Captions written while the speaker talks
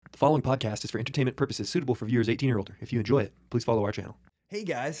following podcast is for entertainment purposes suitable for viewers 18 or older. If you enjoy it, please follow our channel. Hey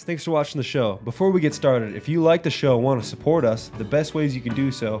guys, thanks for watching the show. Before we get started, if you like the show and want to support us, the best ways you can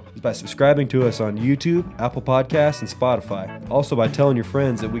do so is by subscribing to us on YouTube, Apple Podcasts, and Spotify. Also by telling your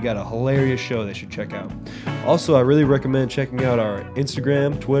friends that we got a hilarious show they should check out. Also, I really recommend checking out our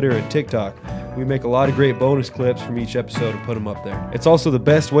Instagram, Twitter, and TikTok. We make a lot of great bonus clips from each episode and put them up there. It's also the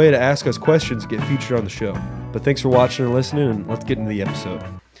best way to ask us questions and get featured on the show. But thanks for watching and listening, and let's get into the episode.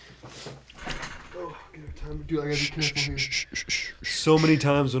 Dude, I gotta be careful here. So many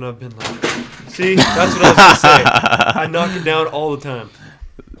times when I've been like, see, that's what I was going to say. I knock it down all the time.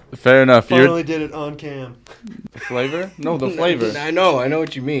 Fair enough. Finally did it on cam. The flavor? No, the flavor. I know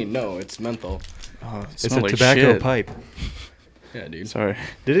what you mean. No, it's menthol. Oh, It's a tobacco pipe. Yeah, dude. Sorry.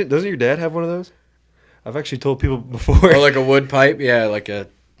 Doesn't your dad have one of those? I've actually told people before. Or like a wood pipe. Yeah, like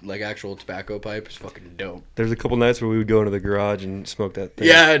actual tobacco pipe. It's fucking dope. There's a couple nights where we would go into the garage and smoke that thing.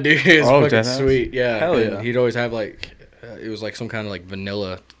 Yeah, dude. It's fucking deadass? sweet. Yeah. Hell and yeah. he'd always have like, it was like some kind of like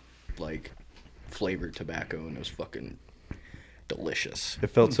vanilla, like flavored tobacco, and it was fucking delicious. It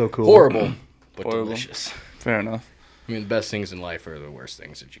felt so cool. Horrible, but Horrible. delicious. Fair enough. I mean, the best things in life are the worst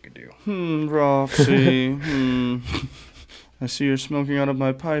things that you could do. Roff, see. I see you're smoking out of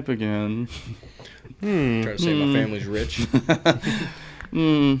my pipe again. Try to say my family's rich.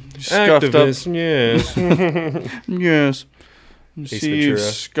 Scuffed Activist, yes. up. Yes. Ace See, you've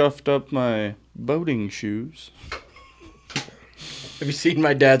Ventura. scuffed up my boating shoes. Have you seen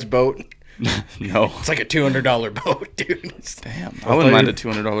my dad's boat? No. It's like a $200 boat, dude. Damn. I thought wouldn't mind you- a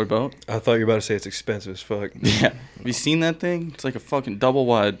 $200 boat. I thought you were about to say it's expensive as fuck. Yeah. Have you seen that thing? It's like a fucking double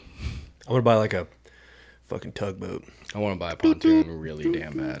wide. I want to buy like a fucking tugboat. I want to buy a pontoon really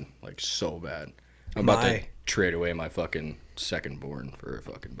damn bad. Like, so bad. I'm about to trade away my fucking second born for a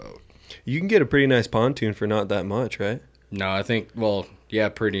fucking boat. You can get a pretty nice pontoon for not that much, right? No, I think, well, yeah,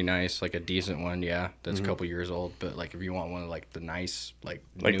 pretty nice. Like a decent one, yeah. That's a couple years old. But, like, if you want one of, like, the nice, like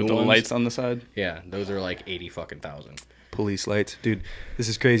Like new with the ones, lights on the side. yeah, those are like 80 fucking thousand. Police lights. Dude, this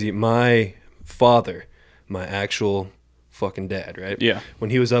is crazy. My father, my actual fucking dad, right? Yeah. When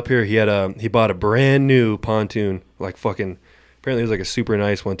he was up here, he bought a brand new pontoon, like fucking, apparently it was like a super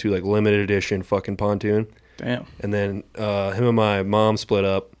nice one too, like limited edition fucking pontoon. Damn. And then him and my mom split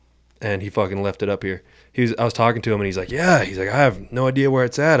up, and he fucking left it up here. I was talking to him, and he's like, I have no idea where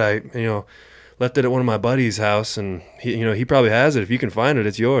it's at. I left it at one of my buddy's house, and he probably has it. If you can find it,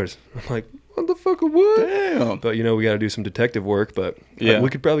 it's yours. I'm like, what the fuck, what? Damn. But we got to do some detective work. But Yeah. we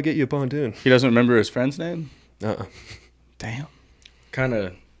could probably get you a pontoon. He doesn't remember his friend's name? Uh-uh. Damn. Kind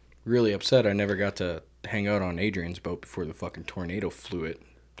of really upset I never got to hang out on Adrian's boat before the fucking tornado flew it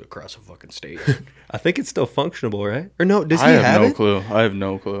across a fucking state. I think it's still functionable, right? Or no? Does he I have have no it? clue. I have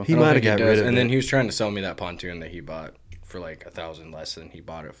no clue. He I don't might have think got it rid does. of And it. then he was trying to sell me that pontoon that he bought for like $1,000 less than he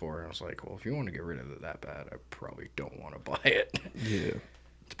bought it for. And I was like, well, if you want to get rid of it that bad, I probably don't want to buy it. Yeah.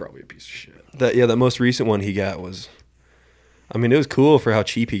 It's probably a piece of shit. That most recent one he got was, I mean, it was cool for how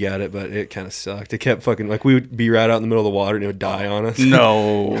cheap he got it, but it kind of sucked. It kept fucking, like, we would be right out in the middle of the water and it would die on us.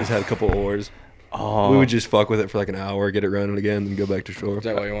 No. Just had a couple oars. Oh. We would just fuck with it for like an hour, get it running again, and go back to shore. Is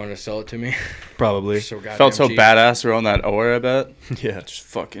that why you wanted to sell it to me? Probably. So goddamn Felt so cheap. badass around that oar, I bet. Yeah. Just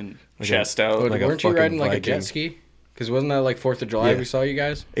fucking Like chest Oh, out. like a weren't you fucking riding like a Viking. jet ski? Because wasn't that like 4th of July Yeah. we saw you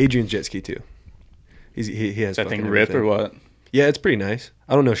guys? Adrian's jet ski too. He has Does that fucking thing rip or everything. what? Yeah, it's pretty nice.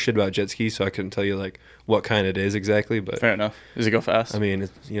 I don't know shit about jet skis, so I couldn't tell you like what kind it is exactly. But Fair enough. Does it go fast? I mean,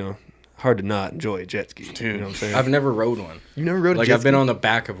 it's hard to not enjoy a jet ski. You Dude. know what I'm saying? I've never rode one. You never rode a Like jet I've been ski? on the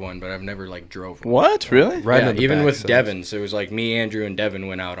back of one, but I've never like drove one. What? Really? Riding Yeah, on the even back with sucks. Devon's, it was like me, Andrew, and Devon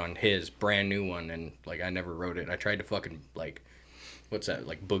went out on his brand new one, and like I never rode it. I tried to fucking like, what's that,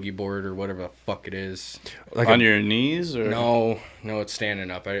 like boogie board or whatever the fuck it is. Like On your knees or No, it's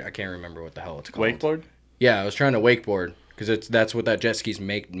standing up. I can't remember what the hell it's called. wakeboard? Yeah, I was trying to wakeboard because that's what that jet ski's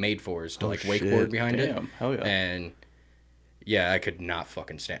made for, is to like shit. wakeboard behind Damn. it. Hell yeah. And yeah, I could not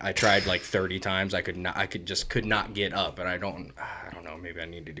fucking stand. I tried like 30 times. I could not get up, and I don't know. Maybe I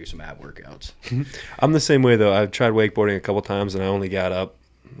need to do some ab workouts. I'm the same way though. I've tried wakeboarding a couple times and I only got up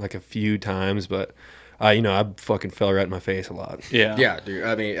like a few times, but I fucking fell right in my face a lot. Yeah. Yeah, dude.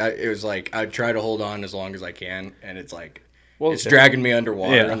 I mean, it was like I try to hold on as long as I can, and it's like Well, it's dragging me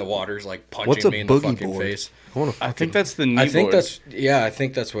underwater, Yeah. and the water's like What's punching a me in the boogie fucking board? face. I think that's the knee I think board. I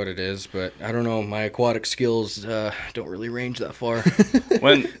think that's what it is, but I don't know. My aquatic skills don't really range that far.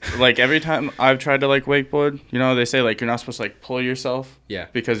 When like every time I've tried to like wakeboard, they say like you're not supposed to like pull yourself. Yeah.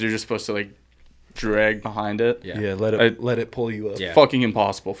 Because you're just supposed to like drag behind it. Yeah. Yeah, let it pull you up. Yeah. Fucking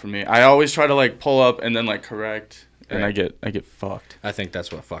impossible for me. I always try to like pull up and then like correct, and Right. I get fucked. I think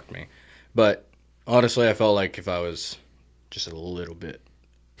that's what fucked me. But honestly, I felt like if I was just a little bit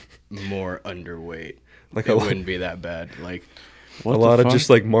more underweight, Like it a lot- wouldn't be that bad. Like, What a the lot of fuck? just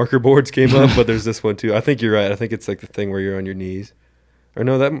like marker boards came up, but there's this one too. I think you're right. I think it's like the thing where you're on your knees. Or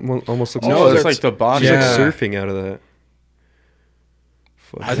no, that one almost looks No, like it's like the body. she's Yeah. like surfing out of that.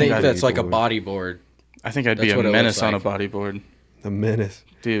 Fuck, I think I'd that's be like a bored. bodyboard. I think I'd That's be a what it looks menace on a like. bodyboard. A menace.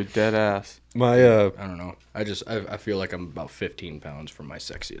 Dude, dead ass. My I don't know. I feel like I'm about 15 pounds from my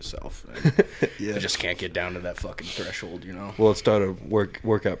sexiest self. yeah. I just can't get down to that fucking threshold, you know? Well, let's start a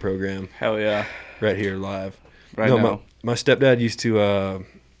workout program Hell yeah. right here live. Right no, now. my stepdad used to, I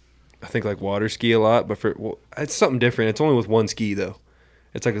think like water ski a lot, but it's something different. It's only with one ski though.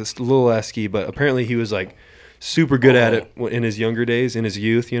 It's like a little ass ski, but apparently he was like super good at it in his younger days, in his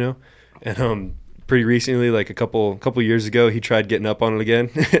youth, you know. And pretty recently, like a couple years ago, he tried getting up on it again.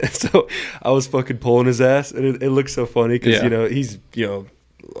 So I was fucking pulling his ass, and it looks so funny because Yeah. you know he's a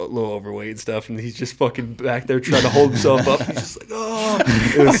little overweight and stuff, and he's just fucking back there trying to hold himself up. He's just like, oh,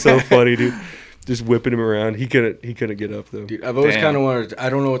 it was so funny, dude. Just whipping him around. He couldn't get up though. Dude, I've always Damn. kind of wanted. I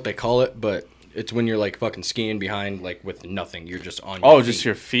don't know what they call it, but it's when you're like fucking skiing behind like with nothing. You're just on. Oh, Your just feet.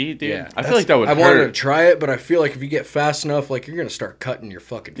 your feet, dude? Yeah. I feel like that would I wanted to hurt. try it, but I feel like if you get fast enough, like you're gonna start cutting your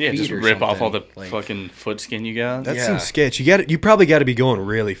fucking Yeah, feet just or rip off all the something. Like, fucking foot skin you got. That Yeah. seems sketch. You probably got to be going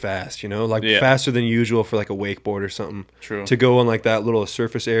really fast, you know, like Yeah. faster than usual for like a wakeboard or something. True. To go on like that little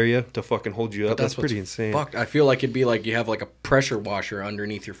surface area to fucking hold you up. That's what's pretty insane. Fucked. I feel like it'd be like you have like a pressure washer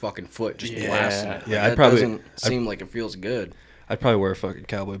underneath your fucking foot, just Yeah. blasting it. Yeah, Like, I'd probably- doesn't seem like it feels good. I'd probably wear fucking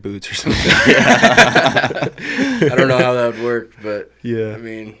cowboy boots or something. I don't know how that would work, but Yeah. I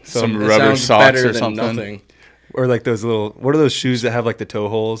mean, Some it rubber sounds socks better or than something. Nothing. Or like those little, what are those shoes that have like the toe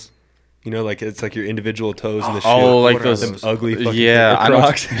holes? You know, like it's like your individual toes in the shoe. Oh, like What are those those? Ugly fucking Yeah, I know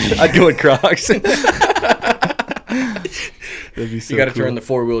what Crocs. I'd go with Crocs. That'd be so You got to cool. turn the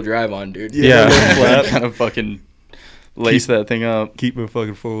 4-wheel drive on, dude. Yeah. Yeah, kind of fucking lace that thing up. Keep my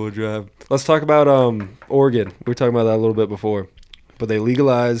fucking 4-wheel drive. Let's talk about Oregon. We were talking about that a little bit before. But they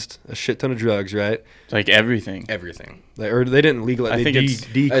legalized a shit ton of drugs, right? Like everything. Everything. Or they didn't legalize. I They think it's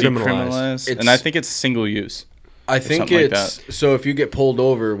decriminalized. decriminalized, and I think it's single use. I think something like it's so if you get pulled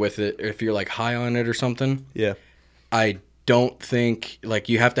over with it, if you're like high on it or something, Yeah. I don't think like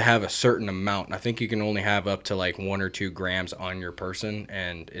you have to have a certain amount. I think you can only have up to like 1 or 2 grams on your person,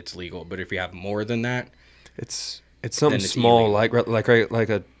 and it's legal. But if you have more than that, It's something Then it's small, illegal. like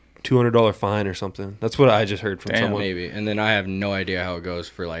a $200 fine or something. That's what I just heard from Damn, someone. maybe. And then I have no idea how it goes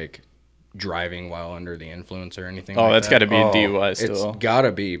for like driving while under the influence or anything. Oh, like that's that. got to be a Oh, DUI It's still.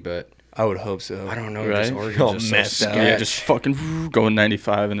 gotta be, but I would hope so. I don't know. Right? Just Oregon's All just so messed out. sketch. Yeah, just fucking going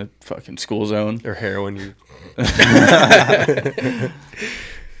 95 in the fucking school zone. Or heroin.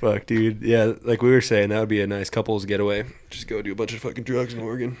 Fuck, dude. Yeah, like we were saying, that would be a nice couples getaway. Just go do a bunch of fucking drugs in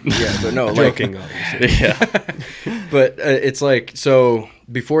Oregon. Yeah, but no, like Joking, obviously. Yeah. But it's like, so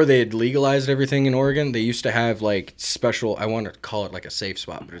before they had legalized everything in Oregon, they used to have like special, I want to call it like a safe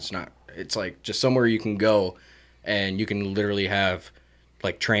spot, but it's not. It's like just somewhere you can go and you can literally have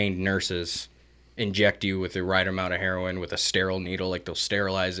like trained nurses inject you with the right amount of heroin with a sterile needle. Like they'll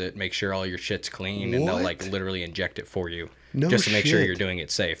sterilize it, make sure all your shit's clean, and they'll What? like literally inject it for you. No just to make sure shit. you're doing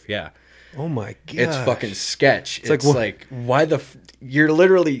it safe. Yeah. Oh my god. It's fucking sketch. It's like, like, why the you're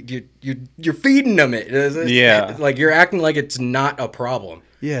literally you're feeding them it. Yeah. Like you're acting like it's not a problem.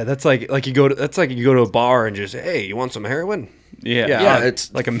 Yeah, that's like you go to a bar and just, hey, you want some heroin? Yeah. Yeah, I'll-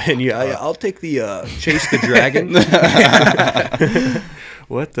 it's- like a menu. I'll take the Chase the Dragon.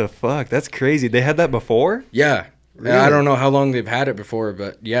 What the fuck? That's crazy. They had that before? Yeah. Really? I don't know how long they've had it before,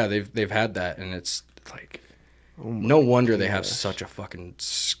 but yeah, they've had that, and it's like no wonder they have such a fucking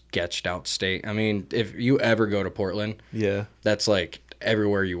sketched out state. I mean, if you ever go to Portland, Yeah. that's like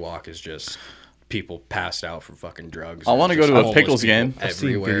everywhere you walk is just people passed out from fucking drugs. I wanna There's go to a homeless Pickles people game. I've seen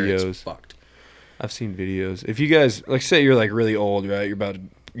everywhere. videos. It's fucked. I've seen videos. If you guys, like, say you're like really old, right? You're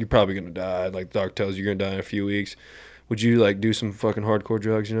probably gonna die. Like the doc tells you you're gonna die in a few weeks. Would you like do some fucking hardcore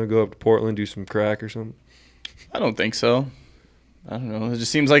drugs? You know, go up to Portland, do some crack or something. I don't think so. I don't know. It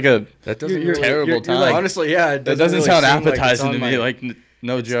just seems like a That doesn't You're- terrible time. honestly, yeah, it that doesn't really sound seem like it's appetizing on to my- me. Like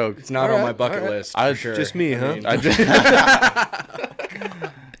no joke. It's not on Alright, my bucket alright. list. I- For sure. just me, huh? mean,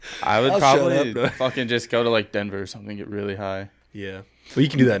 I would I'll probably shut up, though. fucking just go to like Denver or something, get really high. Yeah. Well, you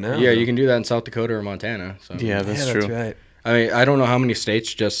can do that now. yeah, you can do that in South Dakota or Montana. So. Yeah, that's Yeah, true. that's right. I mean, I don't know how many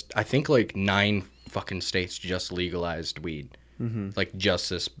states just. I think like 9 fucking states just legalized weed, like just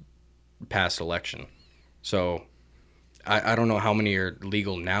this past election. So, I don't know how many are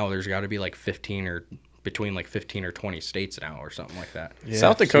legal now. There's got to be like 15 or between like 15 or 20 states now or something like that. Yeah,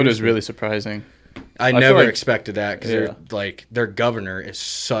 South Dakota is seriously. really surprising. I feel never like- expected that because Yeah. they're like their governor is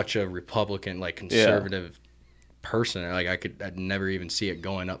such a Republican, like conservative person. Like I'd never even see it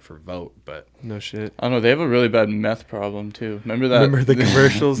going up for vote. But No shit. I don't know. They have a really bad meth problem too. Remember that? Remember the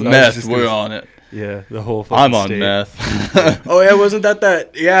commercials? I was Meth. just We're gonna- on it. Yeah, the whole fucking I'm on state. meth. oh yeah, wasn't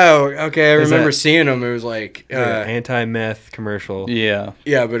that? Yeah, okay. I Is remember that- seeing them. It was like Like an anti-meth commercial. Yeah.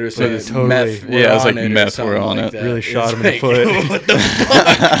 yeah, but it was But like it's totally- meth. Yeah, it was like or meth, something we're on like it. that. Really It's shot him in the foot. What the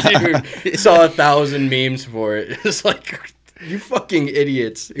fuck, dude? Saw 1,000 memes for it. It's like, you fucking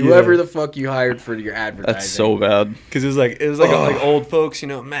idiots. Whoever the fuck you hired for your advertising. That's so bad. Because it was like like old folks,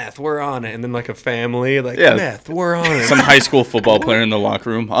 meth, we're on it, and then like a family, like Yeah. meth, we're on it. Some high school football player in the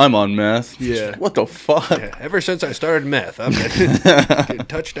locker room. I'm on meth. Yeah. What the fuck? Yeah, ever since I started meth, I've been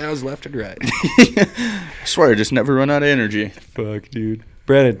touchdowns left and right. I swear I just never run out of energy. Fuck, dude.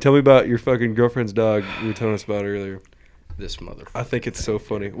 Brandon, tell me about your fucking girlfriend's dog you were telling us about earlier. This motherfucker. I think it's so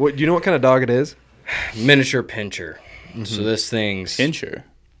funny. What? Do you know what kind of dog it is? Miniature pincher. So this thing's Pincher.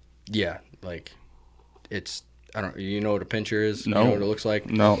 yeah, like it's I don't. You know what a pincher is? No. You know what it looks like?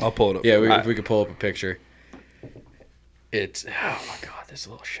 No. I'll pull it up. Yeah, if we could pull up a picture. It's oh my god, this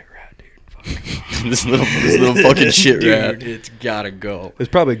little shit rat, dude. Fuck. this little fucking shit Dude, rat. it's gotta go. It's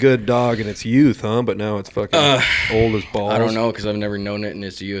probably a good dog in its youth, huh? But now it's fucking old as balls. I don't know because I've never known it in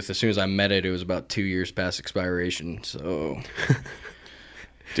its youth. As soon as I met it, it was about 2 years past expiration. So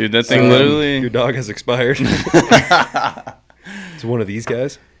Dude, that thing literally. Your dog has expired. It's one of these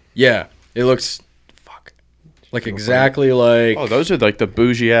guys. yeah, it looks like exactly like Oh, those are like the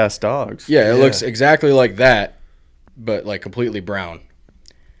bougie ass dogs. yeah, it Yeah. looks exactly like that, but like completely brown.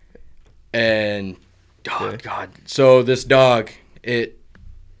 And oh Okay. god, so this dog,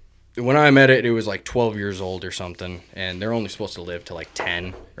 when I met it, it was like 12 years old or something, and they're only supposed to live to like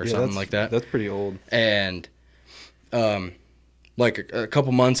 10 or something that's- like that. That's pretty old. And like a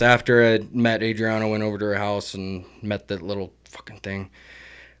couple months after I met Adriana, went over to her house and met that little fucking thing.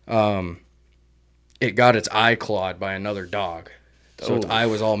 It got its eye clawed by another dog, so its eye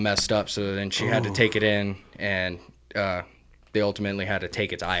was all messed up. So then she had to take it in, and they ultimately had to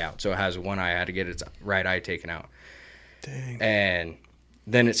take its eye out. So it has one eye, had to get its right eye taken out. Dang. And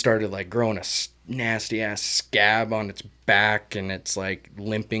then it started like growing a nasty ass scab on its back, and it's like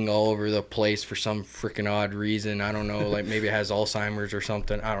limping all over the place for some freaking odd reason. I don't know, like maybe it has Alzheimer's or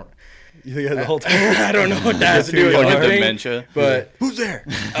something. I don't You think the whole time? I don't know what that has to do with Fucking anything, dementia. but Who's there?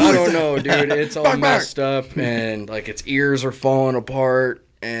 I don't know, dude. It's all messed up, and like its ears are falling apart,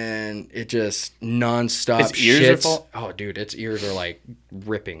 and it just nonstop Its ears are shits. Oh, dude, its ears are like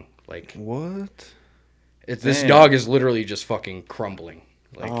ripping. Like What? this Damn. dog is literally just fucking crumbling.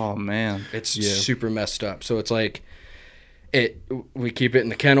 Like Oh man. it's Yeah. super messed up. So it's like we keep it in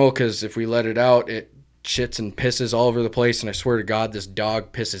the kennel because if we let it out, it shits and pisses all over the place. And I swear to God, this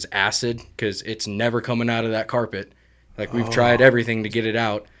dog pisses acid because it's never coming out of that carpet. Like we've tried everything to get it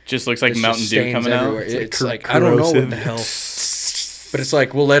out. Just looks like It's Mountain just Dew stains coming everywhere. out. It's like I don't know what the hell. But it's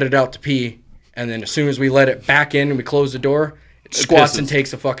like we'll let it out to pee, and then as soon as we let it back in and we close the door, it squats pisses. and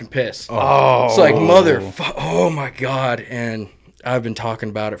takes a fucking piss. Oh. It's like oh my god! And I've been talking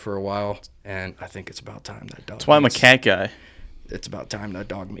about it for a while, and I think it's about time that dog. That's why I'm a cat guy. It's about time that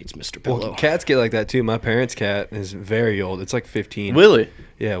dog meets Mr. Well, Pillow. cats get like that too. My parents' cat is very old. It's like 15. Willie.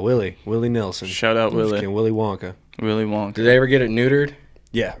 Yeah, Willie Nelson. Shout out I'm just Willie. kidding, Willy Wonka. Willie Wonka. Did they ever get it neutered?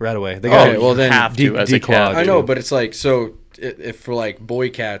 Yeah, right away. They Okay, got well then have to as a declawed. cat. I know, but it's like so. If for like boy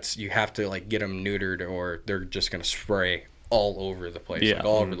cats, you have to like get them neutered, or they're just gonna spray all over the place, Yeah. like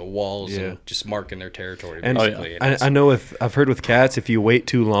all over the walls, Yeah. and just marking their territory. And Basically, And I it's- know I've heard with cats, if you wait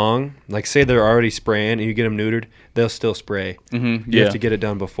too long, like say they're already spraying and you get them neutered, they'll still spray. Mm-hmm. You Yeah. have to get it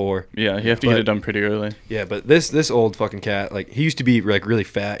done before. Yeah, you have to But- get it done pretty early. Yeah, but this old fucking cat, like he used to be like really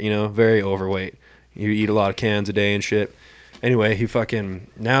fat, very overweight. He would eat a lot of cans a day and shit. Anyway,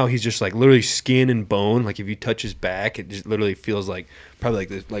 now he's just like literally skin and bone. Like if you touch his back, it just literally feels like probably like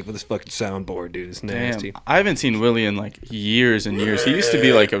this, like with this fucking soundboard, dude. It's nasty. Damn. I haven't seen Willie in like years and years. He used to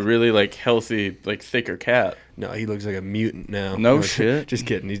be like a really like healthy, like thicker cat. No, he looks like a mutant now. No shit. Just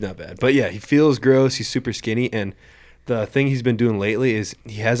kidding. He's not bad. But yeah, he feels gross. He's super skinny. And the thing he's been doing lately is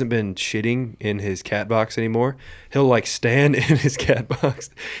he hasn't been shitting in his cat box anymore. He'll like stand in his cat box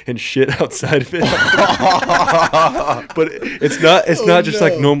and shit outside of it. But it's not just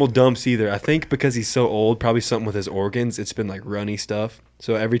like normal dumps either. I think because he's so old, probably something with his organs, it's been like runny stuff.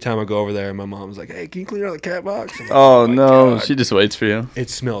 So every time I go over there, my mom's like, "Hey, can you clean out the cat box?" I'm like, Oh my no, God. she just waits for you. It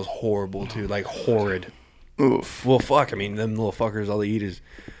smells horrible too, like horrid. Oof. Well, fuck. I mean, them little fuckers, all they eat is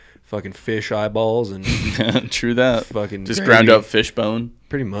fucking fish eyeballs and True that. fucking Just gravy. ground up fish bone.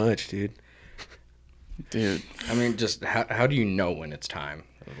 Pretty much, dude. Dude. I mean, just how do you know when it's time?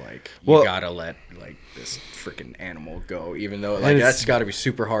 Like, Well- you gotta let like this freaking animal go, even though like that's got to be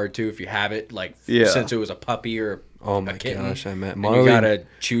super hard too if you have it like Yeah. since it was a puppy or Oh a my kitten. gosh, I met And Marley. you gotta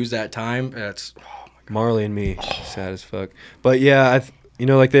choose that time. That's Marley and me, sad as fuck. But yeah,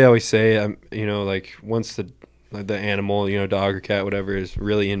 like they always say, like once the animal, dog or cat, whatever, is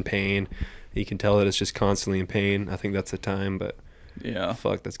really in pain, you can tell that it's just constantly in pain. I think that's the time. But Yeah.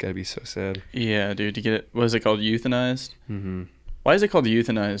 fuck, that's gotta be so sad. Yeah, dude. To get it, what is it called? Euthanized. Mm-hmm. Why is it called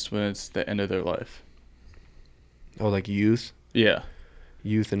euthanized when it's the end of their life? Oh, like Yeah.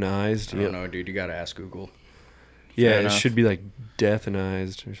 euthanized. I don't know, dude. You gotta ask Google. Yeah, Fair it enough. should be like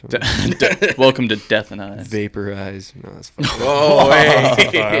deathanized or something. Welcome to Deathanized. Vaporized. No, that's fucking. Oh,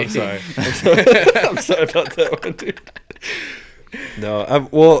 hey. I'm sorry. I'm sorry about that one, dude. No,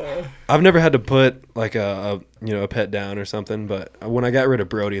 I've never had to put like a pet down or something, but when I got rid of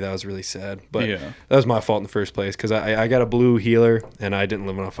Brody, that was really sad. But Yeah. that was my fault in the first place because I got a blue healer and I didn't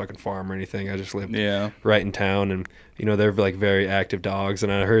live on a fucking farm or anything. I just lived Yeah. right in town, and they're like very active dogs,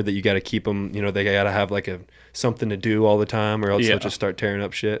 and I heard that you got to keep them. They got to have like something to do all the time, or else Yeah. they'll just start tearing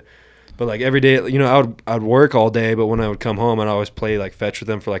up shit. But like every day, I'd work all day, but when I would come home, I'd always play like fetch with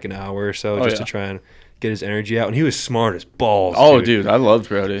them for like an hour or so, Oh, just yeah. to try and get his energy out. And he was smart as balls. Oh, dude, I loved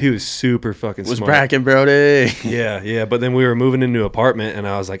Brody. He was super fucking was smart. bracking Brody. Yeah. But then we were moving into an apartment, and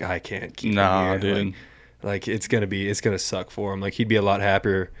I was like, I can't keep Nah, him here. dude. Like it's gonna suck for him. Like he'd be a lot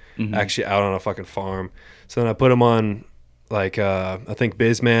happier actually out on a fucking farm. So then I put him on like I think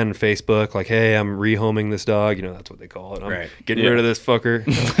Bizman and Facebook. Like, hey, I'm rehoming this dog. That's what they call it. I'm Right. getting Yeah. rid of this fucker.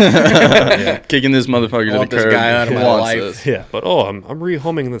 Kicking this motherfucker to the Want this curb. guy out of He my wants life. this. Yeah, but I'm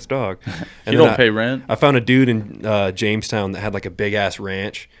rehoming this dog. And You then don't pay rent? I found a dude in Jamestown that had like a big ass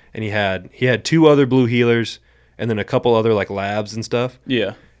ranch, and he had 2 other blue healers, and then a couple other like labs and stuff.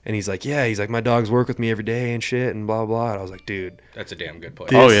 Yeah. And he's like, my dogs work with me every day and shit and blah blah. And I was like, dude, That's a damn good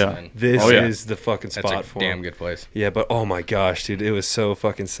place. Oh, yeah. man. this Oh, yeah. is the fucking That's spot a for damn him. good place. Yeah, but oh my gosh, dude, it was so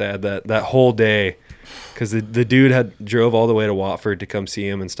fucking sad that whole day, because the dude had drove all the way to Watford to come see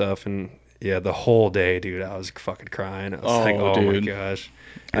him and stuff, and yeah, the whole day, dude, I was fucking crying. I was like, Oh, oh dude. my gosh,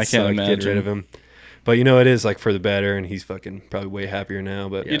 I can't sucked getting rid imagine. of him. But it is like for the better, and he's fucking probably way happier now.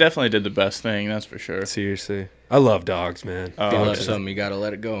 But You definitely did the best thing, that's for sure. seriously, I love dogs, man. Oh, If you love Dogs, something, you gotta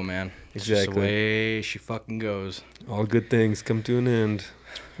let it go, man. It's just Exactly. the way she fucking goes. all good things come to an end.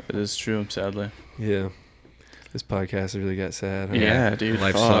 It is true, sadly. Yeah, this podcast really got sad. Huh? Yeah, dude.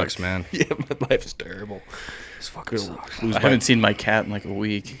 Life fuck. sucks, man. Yeah, my life is terrible. This fucking sucks. I haven't seen my cat in like a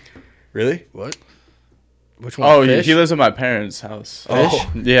week. Really? What? Which one? Oh, Fish? he lives at my parents' house.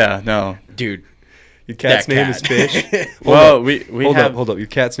 Oh. Yeah, no. Dude. Your cat's That name cat. is Fish. Well, we hold have up. Your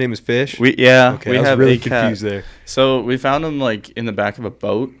cat's name is Fish. we okay, we I was have really a cat. confused there. So we found him like in the back of a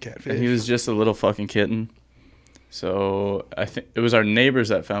boat, Catfish. and he was just a little fucking kitten. So I think it was our neighbors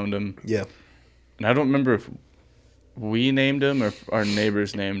that found him, Yeah. and I don't remember if we named him or if our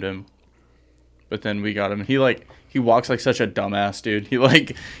neighbors named him. But then we got him. He walks like such a dumbass, dude. He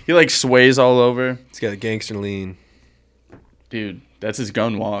like sways all over, He's got a gangster lean. dude. That's his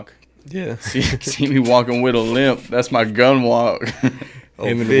gun walk. Yeah. See me walking with a limp. That's my gun walk. Oh,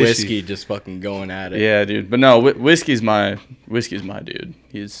 Him and Fishy. Whiskey just fucking going at it. Yeah, dude. But no, whiskey's my dude.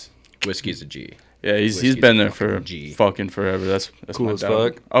 Whiskey's a G. Yeah, he's Whiskey's been a there for fucking G. fucking forever. That's Cool my as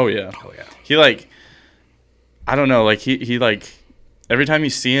dog. fuck. Oh yeah. Oh, yeah. He like, I don't know, like he like every time you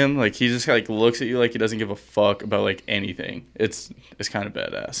see him, like he just like looks at you like he doesn't give a fuck about like anything. It's kind of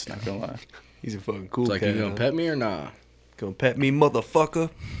badass. Not gonna lie. He's a fucking cool It's like, cat. you gonna pet me or nah? Gonna pet me, motherfucker.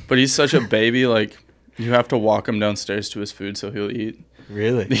 But he's such a baby. Like you have to walk him downstairs to his food so he'll eat.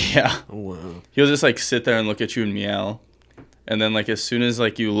 Really? Yeah. Oh, wow. He'll just like sit there and look at you and meow. And then like as soon as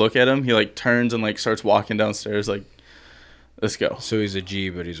like you look at him, he like turns and like starts walking downstairs like, let's go. So he's a G,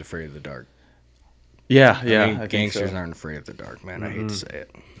 but he's afraid of the dark. Yeah, I yeah. mean, I think gangsters so. aren't afraid of the dark, man. I hate to say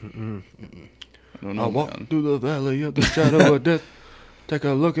it. I don't I know. walk Man. through the valley of the shadow of death. Take a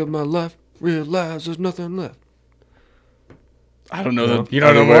look at my life. Realize there's nothing left. I don't know No. the You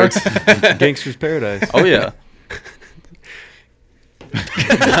don't know other more? words. Gangster's Paradise. Oh yeah.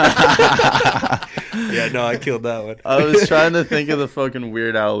 Yeah, no, I killed that one. I was trying to think of the fucking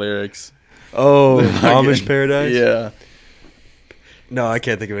Weird Al lyrics. Oh, The Amish fucking- Paradise? Yeah. No, I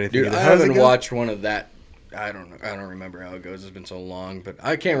can't think of anything. Dude, either. I How does it haven't go? watched one of that. I don't know. I don't remember how it goes. It's been so long, but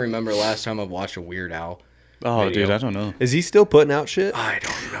I can't remember last time I've watched a Weird Al. Oh, Video. dude, I don't know. Is he still putting out shit? I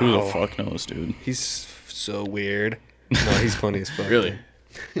don't Who know. the fuck knows, dude? He's so weird. No, he's funny as fuck. Really?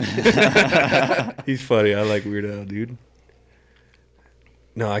 He's funny. I like Weird Al, dude.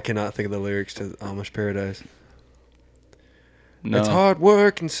 No, I cannot think of the lyrics to Amish Paradise. No. It's hard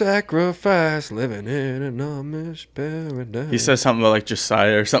work and sacrifice, living in an Amish paradise. He says something about like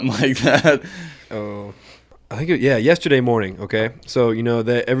Josiah or something like that. Oh, I think yesterday morning. Okay, so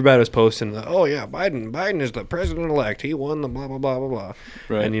everybody was posting, oh yeah, Biden is the president-elect. He won the blah blah blah blah blah.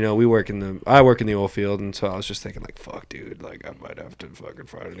 Right. And I work in the oil field, and so I was just thinking like, fuck, dude, like I might have to fucking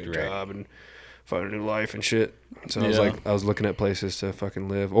find a new job and find a new life and shit. So I was looking at places to fucking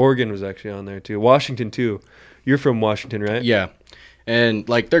live. Oregon was actually on there too. Washington too. You're from Washington, right? Yeah, and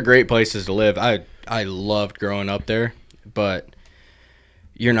like they're great places to live. I loved growing up there, but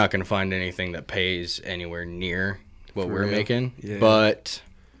you're not going to find anything that pays anywhere near what we're making. Yeah. But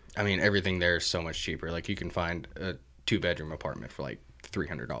I mean, everything there is so much cheaper. Like you can find a 2-bedroom apartment for like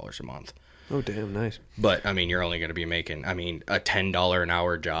 $300 a month. Oh, damn, nice. But I mean, you're only going to be making. I mean, a $10 an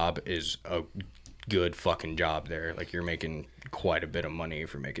hour job is a good fucking job there. Like you're making quite a bit of money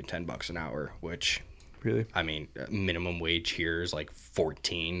for making $10 an hour, which. Really? I mean, minimum wage here is like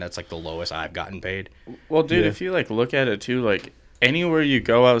 14. That's like the lowest I've gotten paid. Well, dude, if you like look at it too, like anywhere you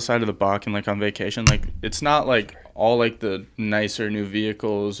go outside of the Bakken, like on vacation, like it's not like all like the nicer new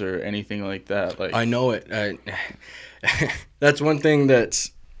vehicles or anything like that. Like I know it. That's one thing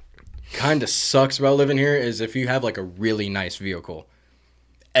that's kind of sucks about living here is if you have like a really nice vehicle.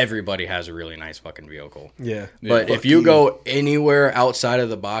 Everybody has a really nice fucking vehicle. Yeah. But if you go anywhere outside of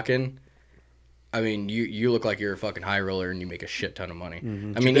the Bakken, I mean, you look like you're a fucking high roller and you make a shit ton of money.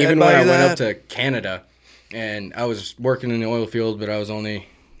 Mm-hmm. I mean, even when I went up to Canada and I was working in the oil field, but I was only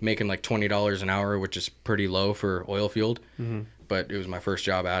making like $20 an hour, which is pretty low for oil field. Mm-hmm. But it was my first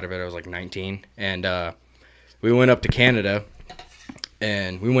job out of it. I was like 19. And we went up to Canada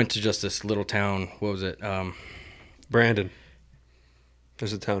and we went to just this little town. What was it? Brandon.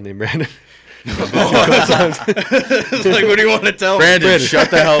 There's a town named Brandon. Like, what do you want to tell me? Brandon, shut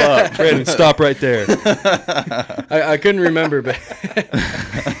the hell up. Brandon, stop right there. I couldn't remember, but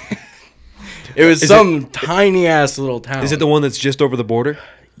it was some tiny ass little town. Is it the one that's just over the border?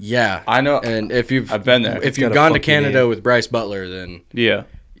 Yeah, I know. And I've been there. If you've gone to Canada with Bryce Butler, then yeah,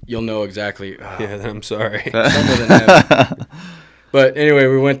 you'll know exactly. Yeah, then I'm sorry. But anyway,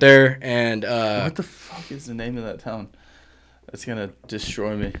 we went there, and what the fuck is the name of that town? That's gonna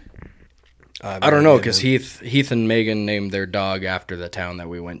destroy me. I don't know, because Heath and Megan named their dog after the town that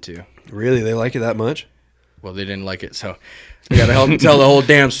we went to. Really? They like it that much? Well, they didn't like it, so we got to help them tell the whole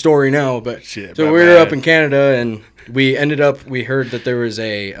damn story now. But shit, so we were up in Canada, and we heard that there was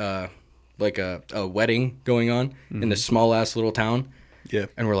a wedding going on in this small ass little town. Yeah.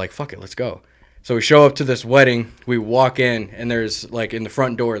 And we're like, fuck it, let's go. So we show up to this wedding. We walk in, and there's like in the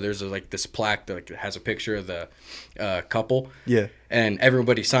front door, there's this plaque that has a picture of the couple. Yeah. And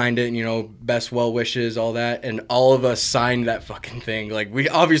everybody signed it, best well wishes, all that. And all of us signed that fucking thing. Like we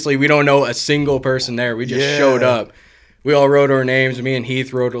don't know a single person there. We just showed up. We all wrote our names. Me and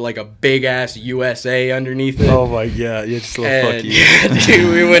Heath wrote like a big ass USA underneath it. Oh my god! Yeah, just a little fuck you. Yeah,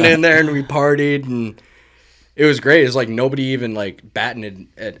 dude, we went in there and we partied, and it was great. It's like nobody even like batted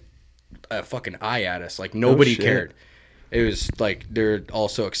at a fucking eye at us. Like nobody cared. It was like they're all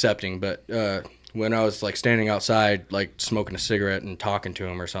so accepting. But when I was like standing outside, like smoking a cigarette and talking to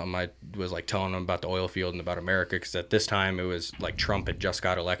him or something, I was like telling him about the oil field and about America, because at this time it was like Trump had just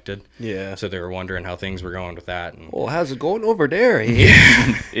got elected. Yeah. So they were wondering how things were going with that. And, well, how's it going over there?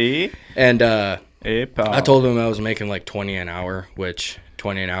 Yeah. And I told him I was making like 20 an hour, which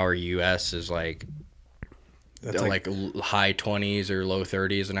 20 an hour US is like like high 20s or low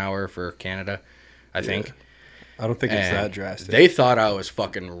 30s an hour for Canada, I think. I don't think it's that drastic. They thought I was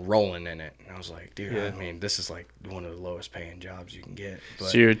fucking rolling in it. And I was like, dude, I mean, this is like one of the lowest paying jobs you can get. But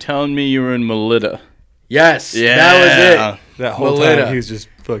so you're telling me you were in Melita? Yes, that was it. That whole Melita. time he was just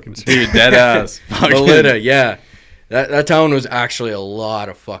fucking dude, dead ass. Melita, yeah. That town was actually a lot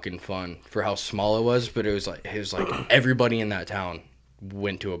of fucking fun for how small it was, but it was like everybody in that town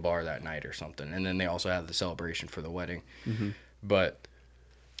went to a bar that night or something, and then they also had the celebration for the wedding. Mm-hmm. But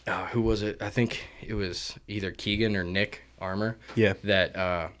who was it? I think it was either Keegan or Nick Armour. Yeah.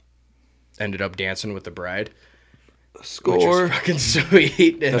 That ended up dancing with the bride. Score. Which was fucking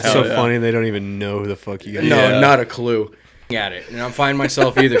sweet. That's so funny. They don't even know who the fuck you guys are. No, not a clue. At it, and I'm finding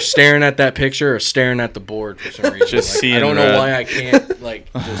myself either staring at that picture or staring at the board for some reason. Just seeing I don't know red. why I can't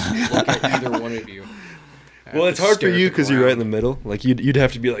like just look at either one of you. Well, it's hard for you because you're right in the middle. Like you'd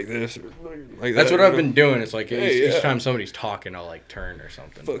have to be like this or like That's that, what I've been doing. It's like Hey, each time somebody's talking, I'll like turn or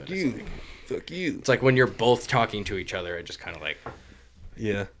something. Fuck But you. Like, Fuck you. it's like when you're both talking to each other, I just kind of like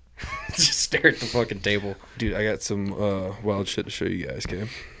Yeah. just stare at the fucking table. Dude, I got some wild shit to show you guys, okay?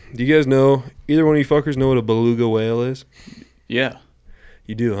 Do you guys know, either one of you fuckers know what a beluga whale is? Yeah.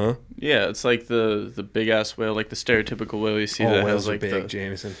 You do, huh? Yeah, it's like the big ass whale, like the stereotypical whale you see that whales has like are big, the.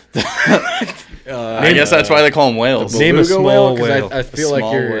 Jamison. I guess that's why they call them whales. Name a Beluga small 'Cause whale. I feel A like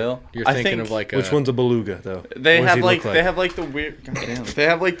small you're whale? you're I thinking think- of like Which one's a beluga, though? They What does have he like look they have like the weird. Goddamn, they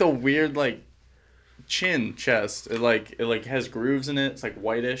have like the weird like chin chest. It like has grooves in it. It's like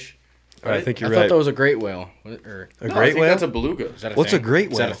whitish. All right, I think I you're thought right. that was a great whale. Or, A No, I great think whale? That's a beluga. is that a What's thing? a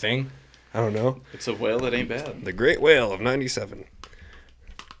great Is that whale? a thing? I don't know. It's a whale that ain't bad. The Great Whale of '97.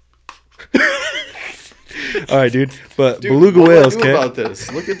 All right, dude. But beluga what do I whales, do okay? about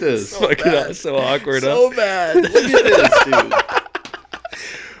this? Look at this. That's so awkward. huh? bad. Look at this, dude.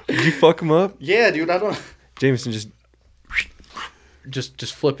 Did you fuck him up? Yeah, dude. I don't. Jameson just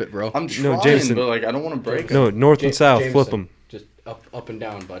just flip it, bro. I'm trying, Jameson. but like I don't want to break it. no north and south. Jameson. Flip them. Just up and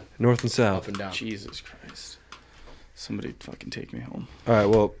down, bud. North and Up south. and down. Jesus Christ. Somebody fucking take me home. All right.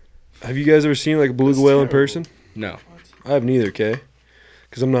 Well, have you guys ever seen like a beluga That's whale in terrible. person? No. I have neither, okay?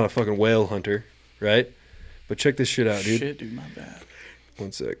 Because I'm not a fucking whale hunter, right? But check this shit out, dude. Shit, dude, my bad.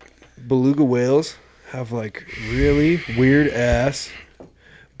 One sec. Beluga whales have like really weird ass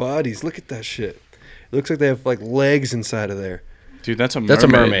bodies. Look at that shit. It looks like they have like legs inside of there. Dude, that's a mermaid. That's a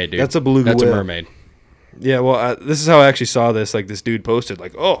mermaid, dude. That's a beluga That's whale. a mermaid. Yeah, well, this is how I actually saw this. Like, this dude posted,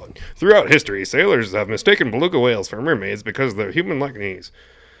 like, oh, throughout history, sailors have mistaken beluga whales for mermaids because of their human-like knees.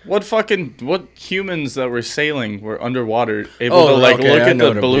 What humans that were sailing were underwater able Oh, to like okay, look I at know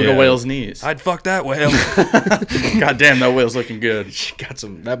the the- beluga yeah. whale's knees? I'd fuck that whale. God damn, that whale's looking good.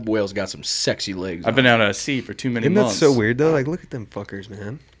 That whale's got some sexy legs. I've been out at sea for too many Isn't that months. so weird, though? Like, look at them fuckers,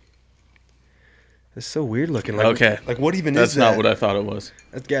 man. It's so weird looking. Like, Okay. Like, what even That's is that? not what I thought it was.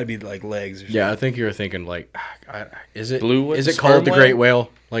 That's got to be, like, legs or something. Yeah, I think you were thinking like, is it Blue whale? Is it Sperm called the whale? great whale?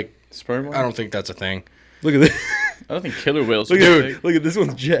 Like, Sperm whale? I don't think that's a thing. Look at this. I don't think killer whales Look are at, big. look at this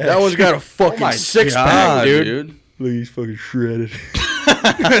one's jacked. That one's got a fucking my six God, pack, dude. Look, he's fucking shredded.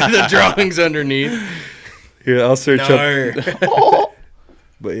 The drawings underneath. Here, I'll search up. No.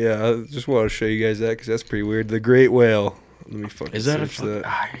 But yeah, I just want to show you guys that because that's pretty weird. The great whale. Let me fucking Is that a? search that.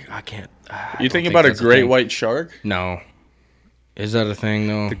 I can't. You thinking about a great white shark? No. Is that a thing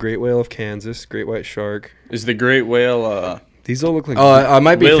though? The great whale of Kansas, great white shark. Is the great whale These all look like I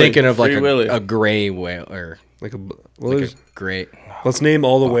might be Willy, thinking of like Free Willy. a gray whale or like a. Well, like there's- a great. let's name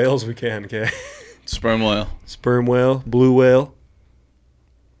all the whales we can. Okay, sperm whale? sperm whale, blue whale.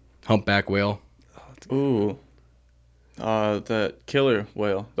 Humpback whale. Ooh. The killer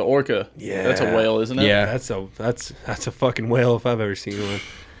whale. The orca. Yeah. That's a whale, isn't it? Yeah. That's a fucking whale if I've ever seen one.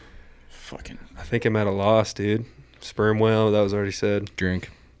 Fucking. I think I'm at a loss, dude. Sperm whale, that was already said. Drink.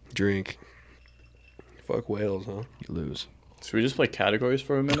 Drink. Fuck whales, huh? You lose. Should we just play categories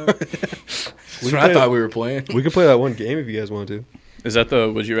for a minute? That's what I thought we were playing. We could play that one game if you guys want to. Is that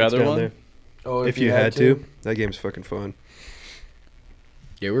the Would You It's Rather down one? there. Oh, If you had to, that game's fucking fun.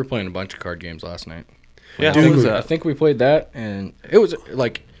 Yeah, we were playing a bunch of card games last night. Yeah, Dude, what was I that? think we played that, and it was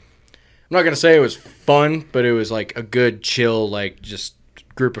like, I'm not gonna say it was fun, but it was like a good, chill, like just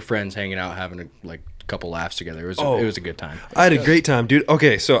group of friends hanging out, having a couple laughs together. It was a good time. I had a great time, dude.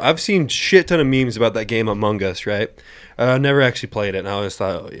 Okay, so I've seen shit ton of memes about that game Among Us, right? I never actually played it, and I always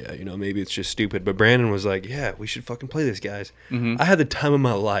thought, oh yeah, maybe it's just stupid. But Brandon was like, yeah, we should fucking play this, guys. I had the time of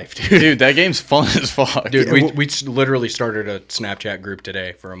my life, dude. Dude, that game's fun as fuck. Dude, Yeah, we literally started a Snapchat group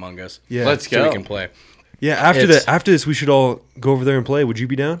today for Among Us. Yeah. Let's So go. we can play. Yeah, after this, we should all go over there and play. Would you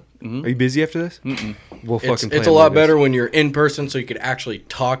be down? Are you busy after this? We'll fucking play It's a lot Among Us. better when you're in person, so you could actually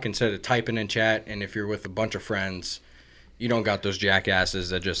talk instead of typing in chat. And if you're with a bunch of friends, you don't got those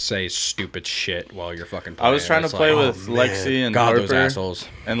jackasses that just say stupid shit while you're fucking playing. I was trying to It's play like, with oh, man. Lexi and God, Harper, those assholes.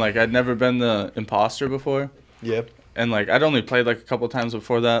 and like I'd never been the imposter before, Yep. and like I'd only played like a couple times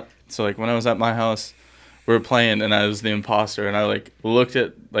before that. So like when I was at my house, we were playing, and I was the imposter, and I like looked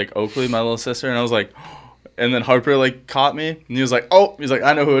at like Oakley, my little sister, and I was like. And then Harper like caught me, and he was like, "Oh," he's like,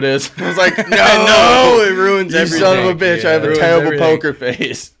 "I know who it is." I was like, "No, it ruins you everything. son of a bitch! I have a Ruins terrible everything. poker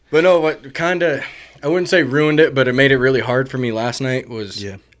face." But no, what kind of, I wouldn't say ruined it, but it made it really hard for me last night was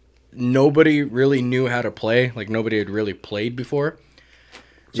Yeah. nobody really knew how to play. Like, nobody had really played before.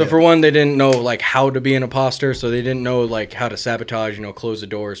 So for one, they didn't know, like, how to be an imposter, so they didn't know, like, how to sabotage, close the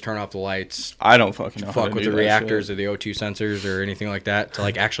doors, turn off the lights, I don't fucking know. how fuck to with do the that reactors shit. or the O2 sensors or anything like that to,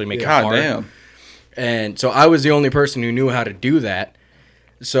 like, actually make it God hard. damn. And so I was the only person who knew how to do that.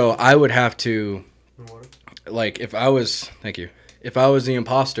 So I would have to, like, if I was the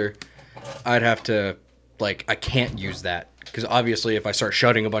imposter, I'd have to, like, I can't use that. Because obviously if I start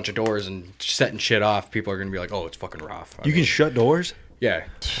shutting a bunch of doors and setting shit off, people are going to be like, oh, it's fucking Roff. You can shut doors? Yeah.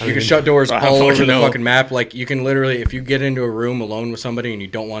 You can shut doors I all over fucking the know. fucking map. Like, you can literally, if you get into a room alone with somebody and you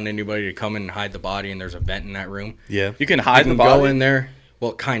don't want anybody to come in and hide the body and there's a vent in that room, Yeah. You can you hide can the body. go in there.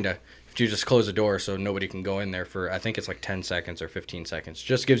 Well, kind of. If you just close the door so nobody can go in there for, I think it's like 10 seconds or 15 seconds.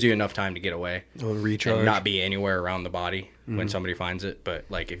 Just gives you enough time to get away. Oh, recharge. And not be anywhere around the body when somebody finds it. But,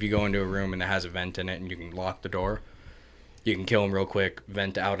 like, if you go into a room and it has a vent in it and you can lock the door, you can kill them real quick,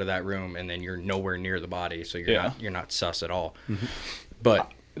 vent out of that room, and then you're nowhere near the body, so you're not sus at all.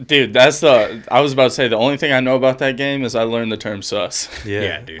 But... Dude, I was about to say, the only thing I know about that game is I learned the term sus.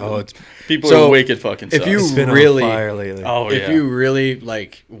 Yeah, dude. Oh, it's People are wicked fucking sus. If you been really, on fire lately. if you really,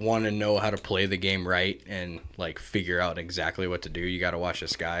 like, want to know how to play the game right and, like, figure out exactly what to do, you got to watch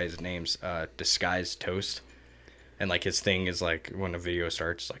this guy. His name's Disguised Toast. And, like, his thing is, like, when the video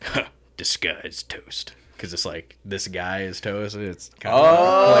starts, like, Disguised Toast. Because it's like, this guy is toast. It's kind of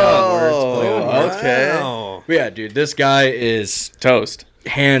play on words. Okay. Wow. But yeah, dude, this guy is Toast.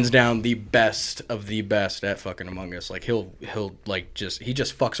 hands down the best of the best at fucking Among Us. Like, he'll like he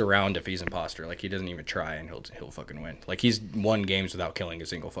just fucks around if he's imposter. Like, he doesn't even try and he'll fucking win. Like, he's won games without killing a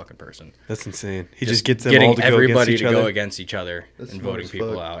single fucking person. That's insane. He just gets them getting all to everybody go to go against each other That's and smart voting as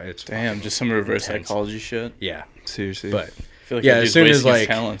people fuck. out. It's Damn, fucking just some reverse intense. psychology shit. Yeah, Seriously. but I feel like Yeah, that as dude's soon as, wasting his like-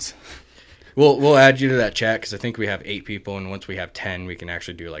 talents. we'll add you to that chat because I think we have 8 people, and once we have 10, we can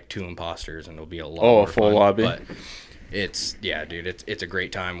actually do like 2 imposters, and it'll be a lot. Oh, more a full fun. lobby. But dude, it's a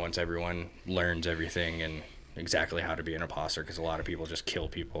great time once everyone learns everything and exactly how to be an imposter, because a lot of people just kill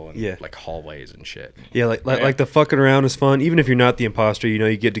people in like hallways and shit. Yeah, like the fucking around is fun. Even if you're not the imposter, you know,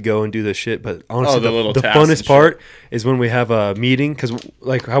 you get to go and do this shit. But honestly, the little the tasks and funnest shit. part is when we have a meeting, because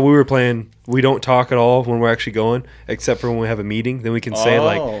like how we were playing, we don't talk at all when we're actually going, except for when we have a meeting. Then we can say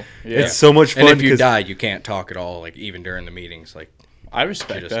like, yeah. it's so much fun. And if you 'cause die, you can't talk at all, like even during the meetings. Like, I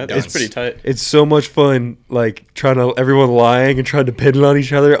respect just that. done. It's pretty tight. it's so much fun, like trying to everyone lying and trying to pin it on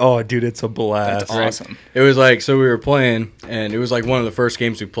each other. Oh, dude, it's a blast. That's awesome. it was like, so we were playing, and it was like one of the first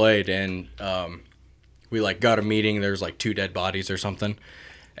games we played, and we like got a meeting. There's like 2 dead bodies or something,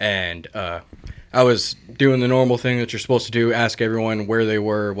 and I was doing the normal thing that you're supposed to do, ask everyone where they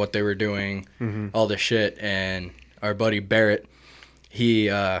were, what they were doing, all this shit. And our buddy Barrett, I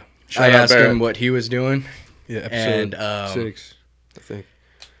out asked Barrett. him what he was doing. Yeah, episode And, 6, I think.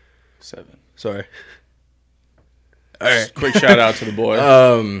 7. Sorry. All right. Quick shout out to the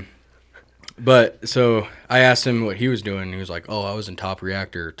boy. But so I asked him what he was doing. And he was like, "Oh, I was in top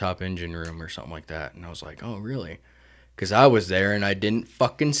reactor, top engine room, or something like that." And I was like, "Oh, really?" Because I was there and I didn't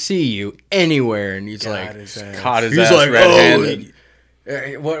fucking see you anywhere. And he's like, Caught his he's ass like, red-handed.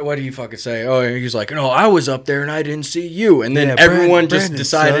 What do you fucking say? Oh, and he's like, "No, I was up there and I didn't see you." And then Yeah, everyone just Brandon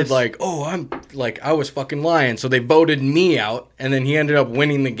decided sus. like, "Oh, I'm like, I was fucking lying." So they voted me out, and then he ended up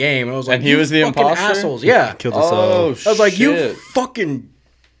winning the game. I was like, And he "You was the fucking imposter? assholes!" Yeah, Killed us all. Oh, I was like, "You shit. fucking."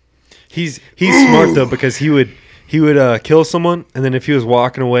 He's smart though, because he would kill someone, and then if he was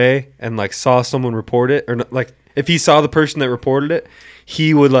walking away and like saw someone report it, or not, like if he saw the person that reported it,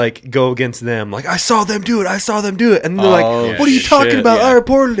 he would like go against them, like, "I saw them do it, and they're Oh, like, "What are you shit, talking about? yeah. I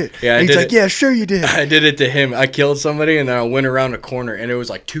reported it." Yeah, I and he's did like, it. "Yeah, sure you did." I did it to him. I killed somebody, and then I went around a corner, and it was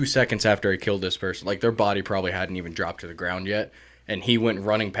like 2 seconds after I killed this person. Like, their body probably hadn't even dropped to the ground yet, and he went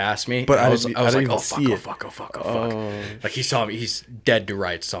running past me. But and I was didn't like, even "Oh see fuck, it." oh fuck." Like, he saw me. He's dead to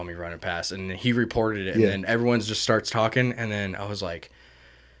rights. Saw me running past, and then he reported it. And Yeah. then everyone just starts talking, and then I was like,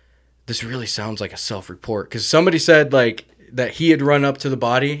 "This really sounds like a self-report," because somebody said like that he had run up to the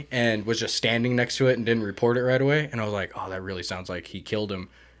body and was just standing next to it and didn't report it right away. And I was like, "Oh, that really sounds like he killed him,"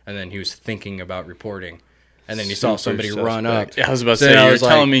 and then he was thinking about reporting. And then he saw Super somebody run up. suspect. Yeah, I was about to So say, then I you're was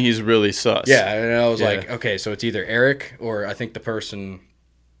like- telling me he's really sus. Yeah, and I was Yeah. like, okay, so it's either Eric or I think the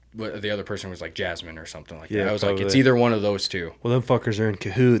other person was like Jasmine or something like Yeah, that. I was like, it's probably. either one of those two. Well, them fuckers are in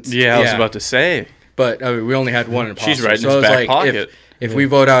cahoots. Yeah, I was Yeah. about to say. But I mean, we only had one imposter. She's right in so his I was back like, pocket. If we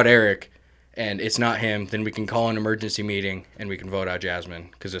vote out Eric and it's not him, then we can call an emergency meeting and we can vote out Jasmine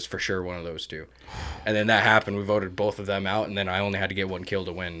because it's for sure one of those two. And then that happened. We voted both of them out, and then I only had to get 1 kill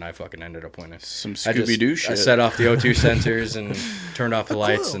to win, and I fucking ended up winning. Some I just- Scooby-Doo I shit. set off the O2 sensors and turned off the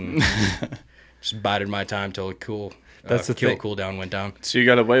lights and just bided my time till That's the kill thing. cooldown went down. So you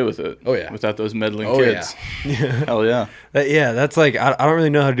got away with it. Oh, yeah. Without those meddling Oh, kids. Hell yeah. That's like I don't really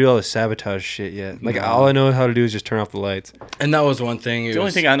know how to do all the sabotage shit yet. Like all I know how to do is just turn off the lights. And that was one thing. The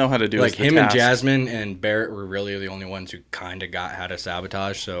only thing I know how to do like is the him task. and Jasmine and Barrett were really the only ones who kind of got how to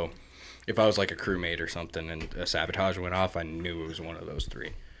sabotage. So if I was like a crewmate or something and a sabotage went off, I knew it was one of those 3.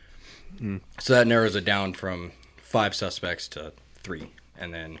 So that narrows it down from 5 suspects to 3.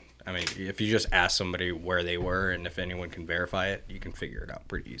 And then, I mean, if you just ask somebody where they were and if anyone can verify it, you can figure it out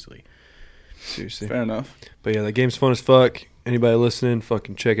pretty easily. Seriously. Fair enough. But yeah, the game's fun as fuck. Anybody listening,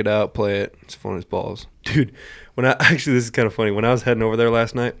 fucking check it out, play it. It's fun as balls. Dude, this is kind of funny. When I was heading over there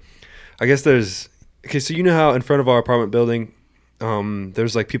last night, I guess so you know how in front of our apartment building,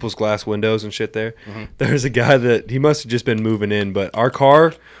 there's like people's glass windows and shit there. There's a guy that he must have just been moving in, but our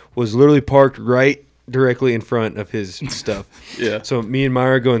car was literally parked right directly in front of his stuff. Yeah. So me and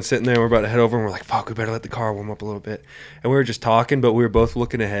Myra go and sitting there, and we're about to head over, and we're like, fuck, we better let the car warm up a little bit. And we were just talking, but we were both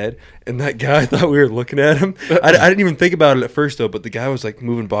looking ahead, and that guy thought we were looking at him. I didn't even think about it at first, though, but the guy was like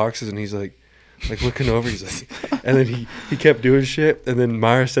moving boxes, and he's like looking over, he's like, and then he kept doing shit, and then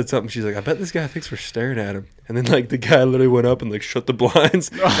Myra said something, she's like, I bet this guy thinks we're staring at him. And then like the guy literally went up and like shut the blinds.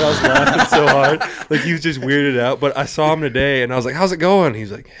 And I was laughing so hard, like he was just weirded out. But I saw him today, and I was like, how's it going?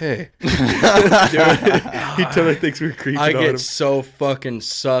 He's like, hey. He totally thinks we're creeping I on get him. so fucking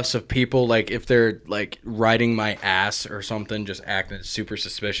sus of people, like, if they're, like, riding my ass or something, just acting super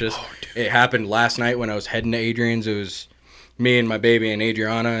suspicious. It happened last night when I was heading to Adrian's. It was me and my baby and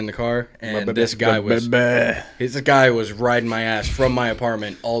Adriana in the car, and this guy was riding my ass from my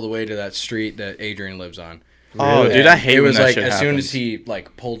apartment all the way to that street that Adrian lives on. Oh, dude, I hate it when was that like shit as soon happens. as he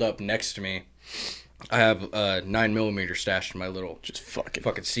like pulled up next to me, I have a 9mm stashed in my little Just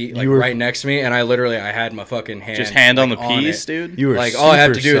fucking seat, like right next to me, and I had my fucking hand just hand on the like, piece, it. dude. You were Like all I had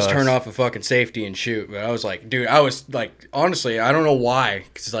to super do is sus. turn off a fucking safety and shoot. But I was like, dude, I was like, honestly, I don't know why,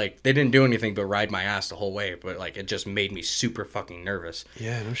 because like they didn't do anything but ride my ass the whole way, but like it just made me super fucking nervous.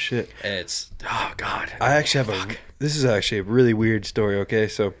 Yeah, no shit. And it's god. I actually have this is actually a really weird story, okay?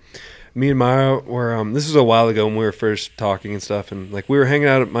 So me and Myra were this was a while ago when we were first talking and stuff, and like we were hanging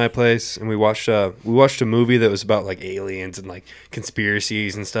out at my place, and we watched a movie that was about like aliens and like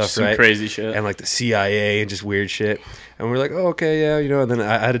conspiracies and stuff, Some right? crazy shit. And like the CIA and just weird shit. And we were like, oh, okay, yeah, you know. And then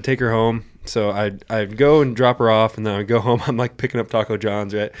I had to take her home, so I'd go and drop her off, and then I'd go home. I'm like picking up Taco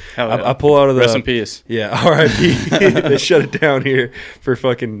John's, right? Hell yeah. I pull out of the Rest in peace. Yeah, R.I.P. They shut it down here for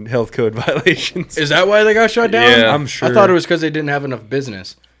fucking health code violations. Is that why they got shut down? Yeah. I'm sure. I thought it was because they didn't have enough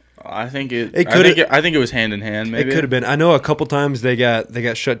business. I think it. It I could've- think it was hand in hand. Maybe It could have been. I know a couple times they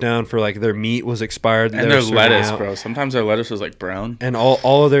got shut down for like their meat was expired And they their were serving lettuce, out. bro. Sometimes their lettuce was like brown. And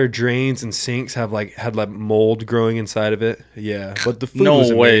all of their drains and sinks had like mold growing inside of it. Yeah, but the food was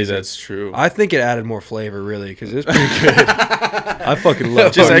No way amazing. that's true. I think it added more flavor, really, because it was pretty good. I fucking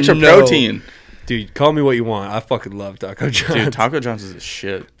love Just Taco- extra no. protein. Dude, call me what you want. I fucking love Taco John's. Dude, Taco John's is the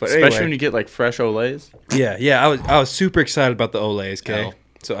shit. But Especially anyway. when you get like fresh Olays. Yeah. I was super excited about the Olays. Okay, Hell.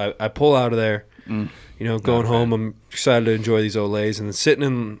 so I pull out of there. You know, going home, I'm excited to enjoy these Olays, and then sitting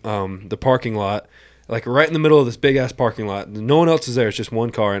in the parking lot, like right in the middle of this big ass parking lot. No one else is there. It's just one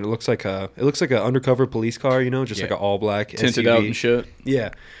car, and it looks like an undercover police car. You know, just Yeah. like an all black Tinted SUV. out and shit. Yeah.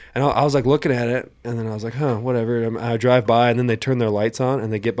 And I was like looking at it, and then I was like, huh, whatever. And I drive by, and then they turn their lights on,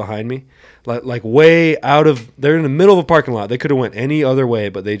 and they get behind me, like way out of. They're in the middle of a parking lot. They could have went any other way,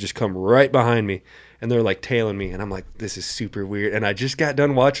 but they just come right behind me, and they're like tailing me, and I'm like, this is super weird. And I just got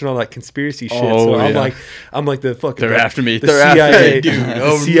done watching all that conspiracy shit, so Oh, yeah. I'm like the fucking. They're after me. The They're CIA, after me, dude. The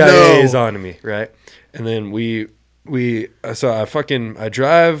Oh, CIA no. is on to me, right? And then so I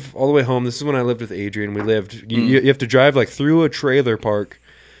drive all the way home. This is when I lived with Adrian. We lived. You have to drive like through a trailer park.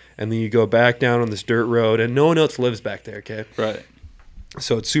 And then you go back down on this dirt road, and no one else lives back there, okay? Right.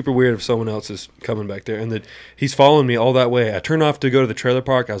 So it's super weird if someone else is coming back there. And he's following me all that way. I turn off to go to the trailer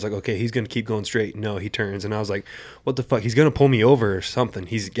park. I was like, okay, he's going to keep going straight. No, he turns. And I was like, what the fuck? He's going to pull me over or something.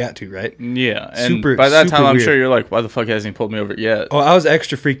 He's got to, right? Yeah. And Super- by that super time, I'm weird. sure you're like, why the fuck hasn't he pulled me over yet? Oh, I was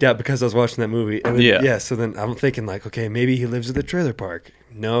extra freaked out because I was watching that movie. And then, Yeah. so then I'm thinking like, okay, maybe he lives at the trailer park.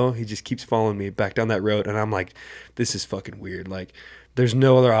 No, he just keeps following me back down that road. And I'm like, this is fucking weird. Like, there's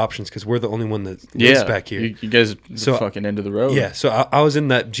no other options because we're the only one that lives back here. You guys So- fucking into the road. Yeah, so I was in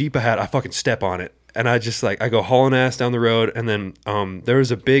that Jeep I had. I fucking step on it. And I just I go hauling ass down the road. And then there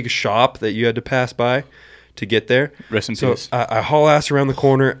was a big shop that you had to pass by to get there. Rest in So peace. I haul ass around the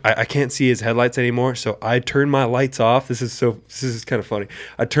corner. I can't see his headlights anymore. So I turn my lights off. This is kind of funny.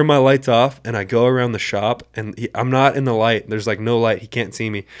 I turn my lights off and I go around the shop. And I'm not in the light. There's like no light. He can't see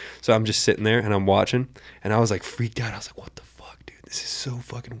me. So I'm just sitting there and I'm watching. And I was like freaked out. I was like, what the fuck, dude? This is so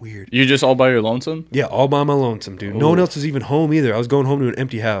fucking weird. You just all by your lonesome? Yeah, all by my lonesome, dude. No one else was even home either. I was going home to an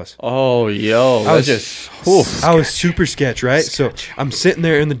empty house. Oh, yo. I was just. I was super sketch, right? So I'm sitting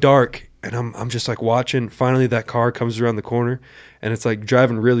there in the dark, and I'm just like watching. Finally, that car comes around the corner, and it's like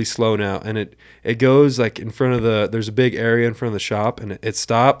driving really slow now, and it goes like in front of there's a big area in front of the shop, and it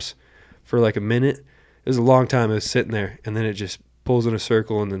stops for like a minute. It was a long time. It was sitting there, and then it just pulls in a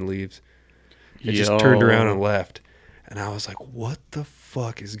circle and then leaves. It just turned around and left. And I was like, what the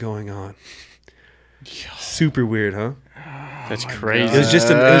fuck is going on? Super weird, huh? That's crazy. It was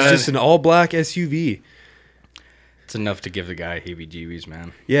just an all black SUV. It's enough to give the guy heebie-jeebies,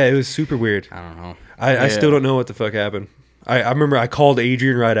 man. Yeah, it was super weird. I don't know. I Yeah. still don't know what the fuck happened. I remember I called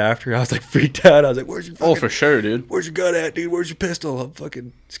Adrian right after. I was like freaked out. I was like, "Where's your fucking, Oh, for sure, dude. Where's your gun at, dude? Where's your pistol? I'm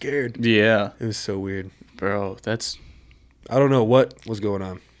fucking scared." Yeah, It was so weird. bro, that's I don't know what was going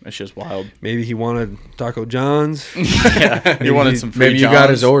on. just wild. Maybe he wanted Taco John's. Yeah, you wanted some free Maybe you got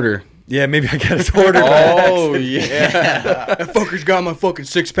his Johns? order. Yeah, maybe I got his order. Oh yeah, That fucker's got my fucking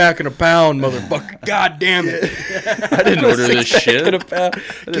 6-pack in a pound, motherfucker. God damn it. I didn't order this shit.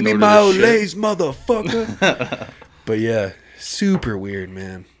 Give me my Olays, motherfucker. But yeah, super weird,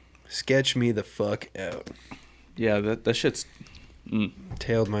 man. Sketch me the fuck out. Yeah, that shit's.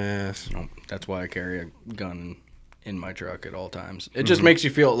 Tailed my ass. No, that's why I carry a gun in my truck at all times. It just makes you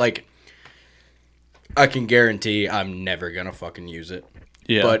feel like I can guarantee I'm never gonna fucking use it.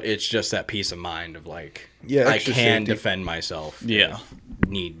 Yeah, But it's just that peace of mind of like, Yeah, I extra can safety. defend myself. Yeah. if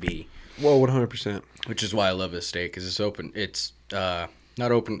need be. Well, 100%. Which is why I love this state because it's open. It's not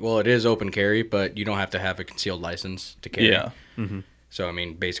open. Well, it is open carry, but you don't have to have a concealed license to carry. yeah, So I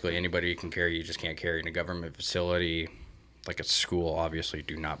mean, basically anybody can carry. You just can't carry in a government facility, like a school. Obviously,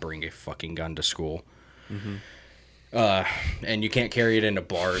 do not bring a fucking gun to school. And you can't carry it into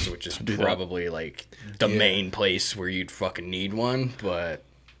bars, which is probably like the main place where you'd fucking need one. But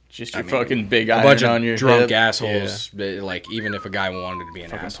just your fucking big a iron bunch on of your drunk hip. assholes, but, like even if a guy wanted to be an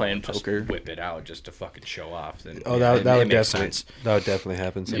Fucking asshole, playing just poker. whip it out just to fucking show off. Then Oh, yeah, that it would makes definitely sense. that would definitely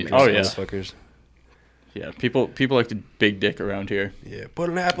happen. Some Oh, yeah. motherfuckers. Yeah, people like the big dick around here. Yeah, put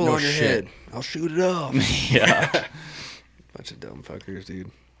an apple No on your shit. head. I'll shoot it off. Yeah, Bunch of dumb fuckers,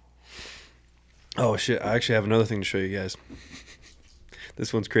 dude. Oh shit! I actually have another thing to show you guys.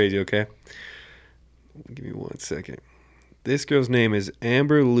 This one's crazy. Okay, give me 1 second. This girl's name is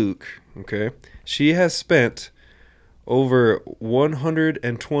Amber Luke. Okay, she has spent over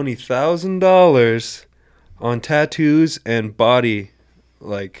 $120,000 on tattoos and body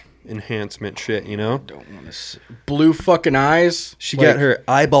like enhancement shit. You know, Don't want to blue fucking eyes. she Like, got her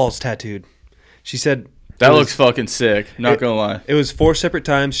eyeballs tattooed. She said that it looks was- fucking sick. Not gonna lie. It was 4 separate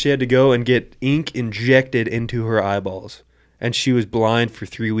times she had to go and get ink injected into her eyeballs, and she was blind for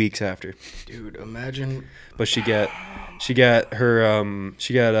 3 weeks after. dude. Imagine. But she got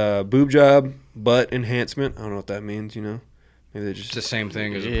a boob job, butt enhancement. I don't know what that means. You know, maybe they It's the just same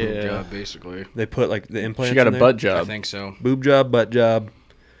thing as a boob Yeah. job, basically. they put like the implants. She got in a there. butt I job. think so. Boob job, butt job,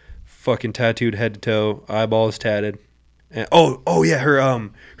 fucking tattooed head to toe, eyeballs tatted, and oh yeah,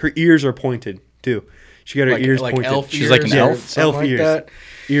 her ears are pointed too. She got her Like, ears like pointed. elf She's like an ears or elf? something Elf like ears. that.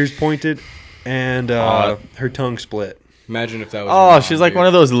 Ears pointed, and her tongue split. Imagine if that was. Oh, she's like one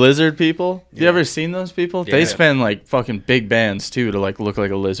of those lizard people. You ever seen those people? Yeah. They spend like fucking big bands too to like look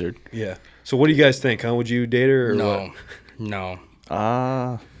like a lizard. Yeah. So what do you guys think? Huh? Would you date her or No, what? no.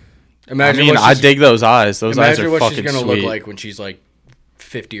 I Imagine. mean, what I she's- dig those eyes. Those eyes Imagine are what she's fucking gonna sweet. look like when she's like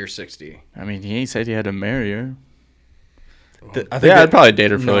 50 or 60. I mean, he ain't said he had to marry her. I think Yeah, that- I'd probably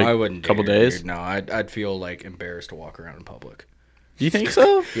date her for No, like I a wouldn't. couple date her, days. dude. No, I'd feel like embarrassed to walk around in public. You think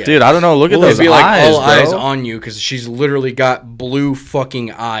so? Yeah. Dude, I don't know. Look at Well, those it'd be like eyes, all bro. eyes on you because she's literally got blue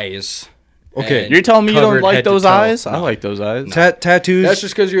fucking eyes. Okay. and You're telling me you don't covered like head to those toe. eyes? I No. like those eyes. tattoos. That's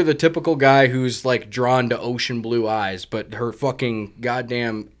just because you're the typical guy who's like drawn to ocean blue eyes, but her fucking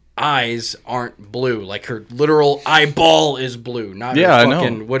goddamn eyes aren't blue. Like her literal eyeball is blue, not Yeah, I her know.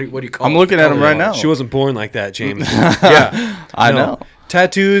 fucking, What do you call I'm it? looking The at 'em color right bar. now. She wasn't born like that, James. Yeah. I No. know.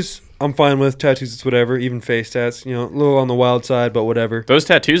 Tattoos, I'm fine with. Tattoos, it's whatever. Even face tats, you know, a little on the wild side, but whatever. Those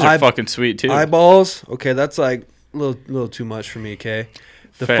tattoos are Eye- fucking sweet too. Eyeballs, okay, that's like a little too much for me, okay?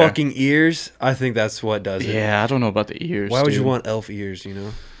 The Fair. fucking ears, I think that's what does it. Yeah, I don't know about the ears. Why would you dude. want elf ears, you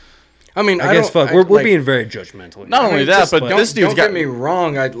know? I mean, I guess don't- fuck. We're like, being very judgmental. Not here. only I mean, that, just but don't, this dude's don't got get me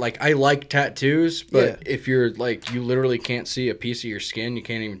wrong. I like tattoos, but Yeah. if you're like you literally can't see a piece of your skin, you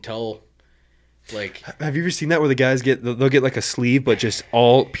can't even tell. Like Have you ever seen that where the guys they'll get like a sleeve, but just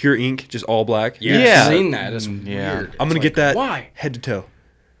all pure ink, just all black? Yeah. I've seen that. It's Yeah. weird. I'm gonna It's get like, that Why? head to toe.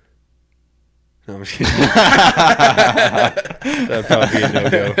 No, I'm just kidding. That'd probably be a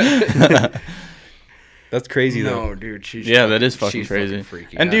no-go. That's crazy though. No, dude. She's Yeah, that is fucking she's crazy.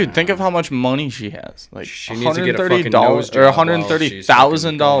 freaky. And I dude, don't think of know. how much money she has. Like She needs to get a fucking $130 nose or job while she's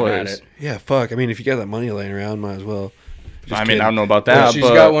fucking $130,000. going at it. Yeah, fuck. I mean, if you got that money laying around, might as well. Just I mean, kidding. I don't know about But that, she's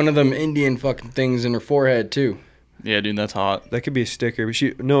but got one of them Indian fucking things in her forehead too. yeah, dude, that's hot. That could be a sticker. But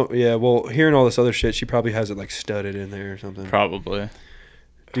yeah. Well, hearing all this other shit, she probably has it like studded in there or something. Probably.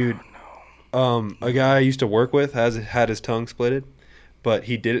 Dude, a guy I used to work with had his tongue splitted, but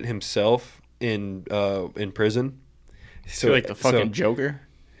he did it himself in prison. So like the fucking Joker.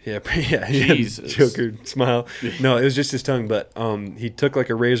 Yeah, yeah. Jesus. Joker smile. No, it was just his tongue, but he took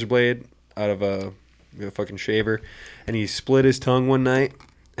like a razor blade out of a fucking shaver, and he split his tongue one night,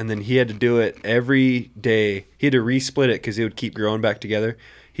 and then he had to do it every day. He had to resplit it because it would keep growing back together.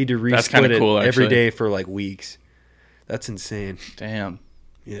 He had to That's kinda resplit it cool, every actually. day for like weeks. That's insane. Damn.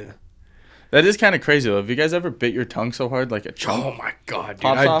 Yeah. That is kind of crazy though. Have you guys ever bit your tongue so hard like a chunk? Oh my god, dude!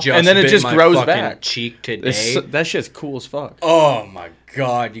 Pops I off, just and then it bit just my grows fucking back. cheek today. That shit's cool as fuck. Oh my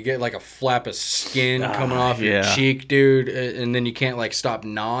god, you get like a flap of skin coming off your yeah. cheek, dude, and then you can't like stop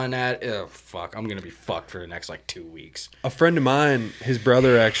gnawing at it. Oh fuck, I'm gonna be fucked for the next like 2 weeks. A friend of mine, his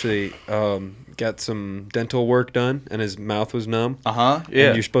brother actually got some dental work done, and his mouth was numb. Yeah.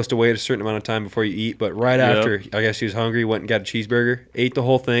 And you're supposed to wait a certain amount of time before you eat, but right after, I guess he was hungry, went and got a cheeseburger, ate the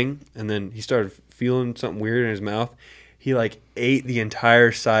whole thing, and then he started feeling something weird in his mouth. He like ate the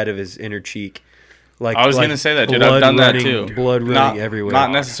entire side of his inner cheek. Like I was gonna say that, dude. I've done that too. Blood running everywhere. Not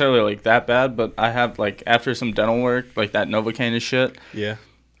necessarily like that bad, but I have like after some dental work, like that Novocaine and shit. Yeah.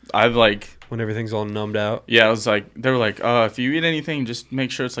 I've like When everything's all numbed out. I was like they were like, if you eat anything, just make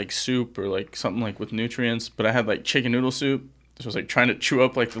sure it's like soup or like something like with nutrients. But I had like chicken noodle soup. So I was like trying to chew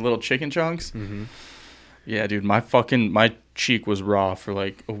up like the little chicken chunks. Mm-hmm. Yeah, dude, my cheek was raw for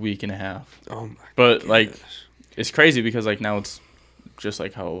like a week and a half. Oh my. But like, it's crazy because like now it's just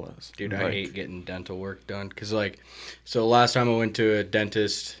like how it was. Dude, like, I hate getting dental work done because like, so last time I went to a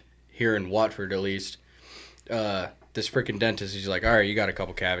dentist here in Watford, at least, this freaking dentist, he's like, all right, you got a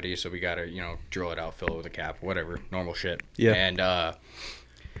couple cavities, so we gotta drill it out, fill it with a cap, whatever, normal shit. Yeah. And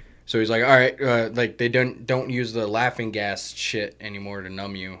so he's like, all right, like they don't use the laughing gas shit anymore to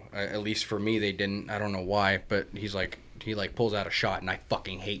numb you. At least for me, they didn't. I don't know why, but he's like, he like pulls out a shot, and I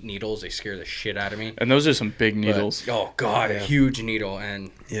fucking hate needles. They scare the shit out of me. And those are some big needles. But, oh god, a huge needle. And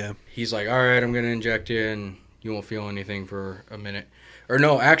Yeah. he's like, all right, I'm gonna inject you, and you won't feel anything for a minute. Or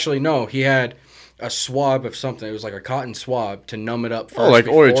no, actually no, he had a swab of something. It was like a cotton swab to numb it up first like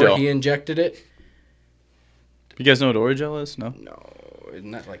before Orajel. he injected it. You guys know what Orajel is? No. No,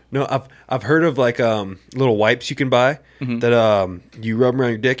 isn't that like? No, I've heard of like little wipes you can buy that you rub 'em around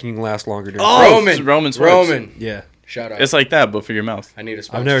your dick and you can last longer. During it's Roman swipes. Roman. Yeah. Shout out. It's like that, but for your mouth. I need a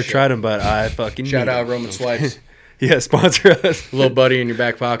sponsorship. I've never tried them, but I fucking Shout need out 'em. Roman Swipes. Yeah, sponsor us. Little buddy in your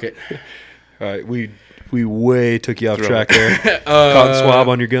back pocket. All right, we way took you off Throw track there. Cotton swab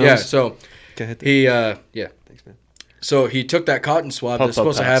on your gums. Yeah, so Okay, hit that. he thanks man. So he took that cotton swab that's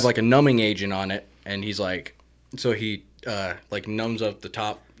supposed to have like a numbing agent on it, and he's like, so he like numbs up the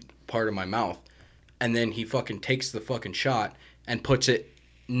top part of my mouth, and then he fucking takes the fucking shot and puts it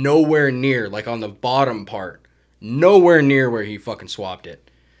nowhere near, like on the bottom part, nowhere near where he fucking swabbed it.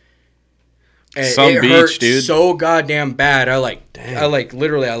 And Some it beach, hurt dude. so goddamn bad. I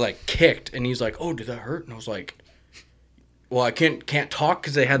literally kicked, and he's like, "Oh, did that hurt?" And I was like, "Well, I can't talk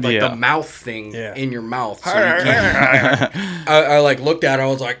because they had like the mouth thing in your mouth." So you can't. I like looked at it. I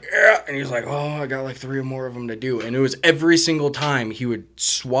was like, "Yeah," and he was like, "Oh, I got like 3 more of them to do." And it was every single time he would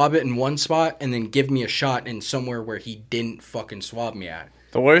swab it in one spot and then give me a shot in somewhere where he didn't fucking swab me at.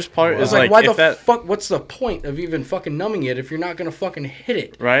 The worst part It's is like, like why if the that fuck? What's the point of even fucking numbing it if you're not gonna fucking hit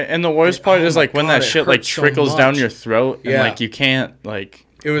it? right, and the worst part is my like when God, that it shit like hurts so trickles down much. your throat and Yeah. like you can't like.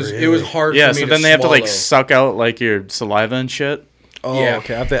 It was hard. Yeah, for me so to then they have to like swallow. suck out like your saliva and shit. Oh, Yeah.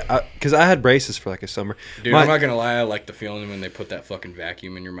 okay. Because I had braces for like a summer. Dude, I'm not gonna lie. I like the feeling when they put that fucking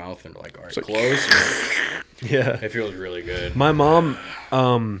vacuum in your mouth and like, all right, close. Yeah. It feels really good. My mom,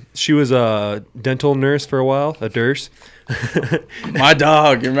 she was a dental nurse for a while, a nurse. My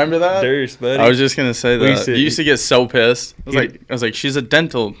dog, you remember that? Nurse, buddy. I was just gonna say We that. used to- You used to get so pissed. I was like, she's a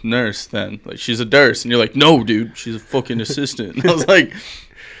dental nurse then. Like she's a nurse, and you're like, no, dude, she's a fucking assistant. And I was like,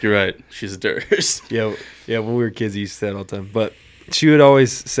 you're right, she's a nurse. Yeah, when we were kids, he used to say that all the time. But she would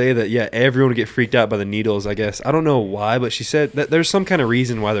always say that, everyone would get freaked out by the needles, I guess. I don't know why, but she said that there's some kind of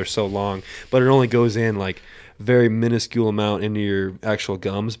reason why they're so long, but it only goes in like very minuscule amount into your actual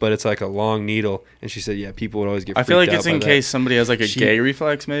gums, but it's like a long needle. And she said, people would always get I freaked feel like out it's by in that. case somebody has like a gay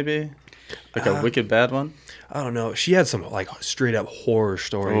reflex, maybe, like a wicked bad one. I don't know. She had some like straight up horror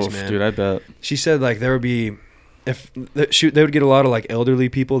stories, Oof, man. dude, I bet. She said like there would be, they would get a lot of like elderly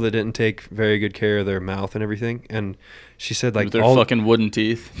people that didn't take very good care of their mouth and everything, and she said like With their all fucking wooden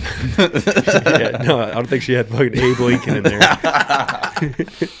teeth. no, I don't think she had fucking Abe Lincoln in there.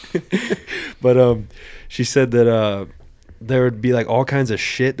 But she said that there would be like all kinds of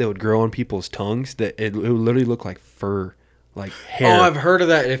shit that would grow on people's tongues that it would literally look like fur, like hair. Oh, I've heard of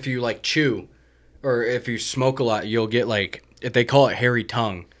that. If you like chew, or if you smoke a lot, you'll get like, if they call it hairy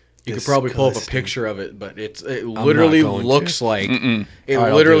tongue. You could probably pull up a Disgusting. picture of it, but it literally going looks to. like All right,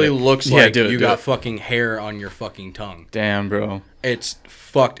 I'll literally do it. looks Yeah, like do it, you do got it. fucking hair on your fucking tongue. Damn, bro. It's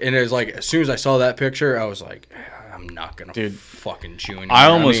fucked. And it's like, as soon as I saw that picture, I was like, I'm I'm not gonna fucking chew anymore.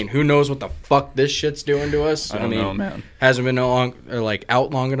 I mean, who knows what the fuck this shit's doing to us? I don't know, man. Hasn't been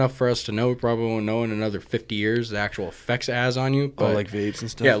out long enough for us to know. We probably won't know in another 50 years the actual effects it has on you. But like vapes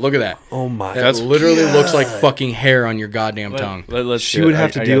and stuff. Yeah, look at that. Oh my. That literally looks like fucking hair on your goddamn tongue. She would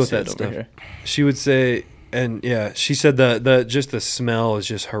have to deal with that stuff. She would say. And yeah, she said the just the smell is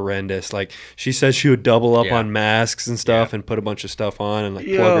just horrendous. Like she says she would double up on masks and stuff and put a bunch of stuff on and like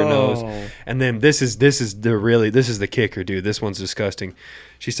plug her nose. And then this is the kicker, dude. This one's disgusting.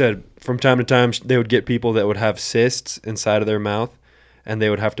 She said from time to time they would get people that would have cysts inside of their mouth, and they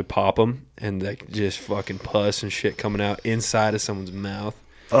would have to pop them, and like just fucking pus and shit coming out inside of someone's mouth.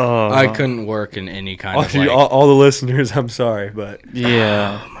 I couldn't work in any kind of like... all the listeners, I'm sorry, but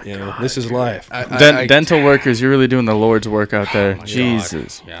God, this is life. Dental workers, you're really doing the Lord's work out there.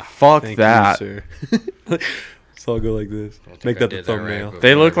 Jesus, fuck Thank that. you, sir. So I'll go like this. Make that the thumbnail.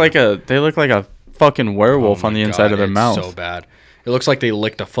 They look like a fucking werewolf on the inside of their mouth. So bad. It looks like they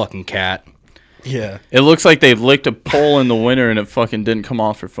licked a fucking cat. Yeah. It looks like they licked a pole in the winter and it fucking didn't come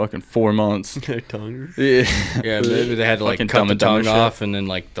off for fucking 4 months. Their tongue. Yeah, maybe they had to like Fucking cut the dumb and tongue dumb off, and then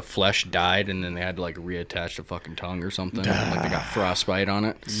like the flesh died, and then they had to like reattach the fucking tongue or something. And, like they got frostbite on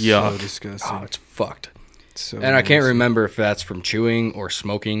it. Yuck. So disgusting. Oh, it's fucked. So And I can't remember if that's from chewing or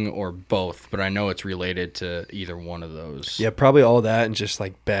smoking or both, but I know it's related to either one of those. Yeah, probably all that and just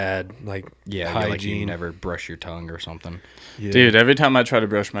like bad like Like you hygiene. never brush your tongue or something. Yeah. Dude, every time I try to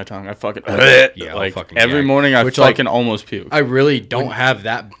brush my tongue, I fucking I'll like fucking every gag. morning I Which, fucking like, almost puke. I really don't have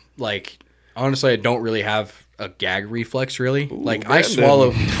that, like, honestly, I don't really have a gag reflex, really. Like, I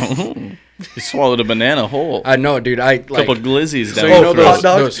swallow... You swallowed a banana whole. I know, dude. I, like... Couple glizzies So down. you know hot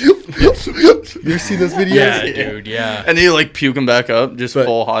those... dogs? You see those videos? Yeah, dude, yeah. And then you like puke them back up, just But-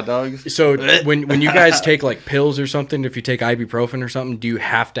 full hot dogs. So when you guys take, like, pills or something, if you take ibuprofen or something, do you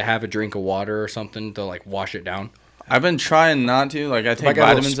have to have a drink of water or something to, like, wash it down? I've been trying not to. Like I If I take got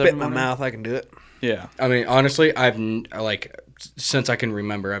a little vitamins spit every in my morning. mouth, I can do it. Yeah. I mean, honestly, since I can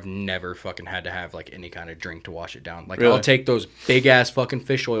remember, I've never fucking had to have, like, any kind of drink to wash it down. Like, Really? I'll take those big-ass fucking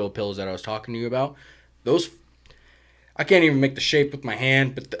fish oil pills that I was talking to you about. Those... I can't even make the shape with my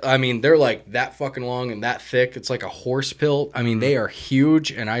hand, but I mean, they're like that fucking long and that thick. It's like a horse pill. I mean, they are huge,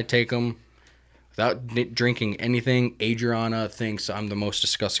 and I take them without drinking anything. Adriana thinks I'm the most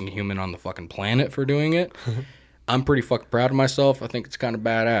disgusting human on the fucking planet for doing it. I'm pretty fucking proud of myself. I think it's kind of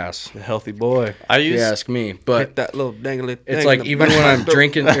badass. A healthy boy. I If you use ask me, but Hit that little dangly it's thing like in the even when I'm mouth.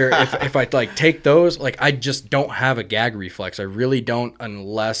 drinking, or if I like take those, like I just don't have a gag reflex. I really don't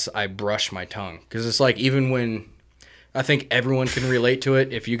unless I brush my tongue, because it's like even when I think everyone can relate to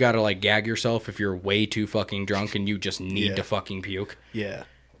it. If you gotta like gag yourself if you're way too fucking drunk and you just need to fucking puke, Yeah.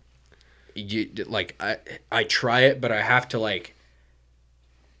 you like I try it, but I have to like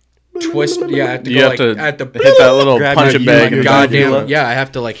twist. Yeah, I have to you go have like to at the hit that little Grab punch your it bag. uvula. and goddamn. uvula. Yeah, I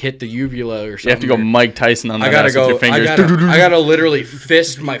have to like hit the uvula or something. You have to go or- Mike Tyson on that I gotta ass go. with your fingers. I gotta literally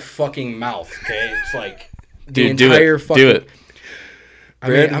fist my fucking mouth. Okay, it's like the Dude, do entire it. fucking. Do it. I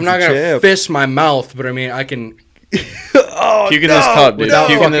mean, I'm not Brandon's a gonna champ. fist my mouth, but I mean, I can Puke in this cup, dude. without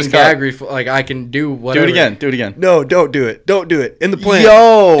Puke in this fucking cup. gag like I can do Do whatever. it again. Do it again. No, don't do it. Don't do it. In the plant.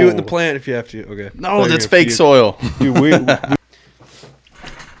 Yo! Do it in the plant if you have to. Okay. No, that's fake soil. Dude, we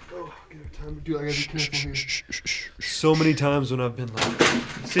so many times when I've been like,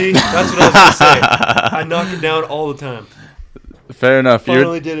 see, that's what I was gonna say. I knock it down all the time. Fair enough.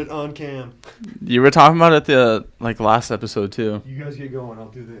 Finally did it on cam. You were talking about it the last episode too. You guys get going. I'll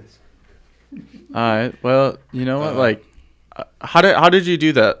do this. All right. Well, you know what? Like, how did you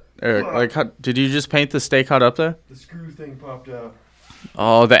do that, Eric? Like, did you just paint the stake hut up there? The screw thing popped out.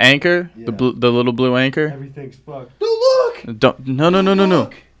 Oh, the anchor, Yeah. the little blue anchor. Everything's fucked. No, look. Don't no.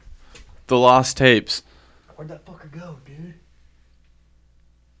 Look. The lost tapes. Where'd that fucker go, dude?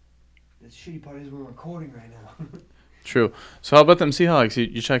 The shitty part is we're recording right now. True. So how about them Seahawks?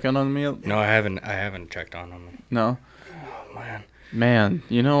 You check in on me? No, I haven't checked on them. No. Oh, Man,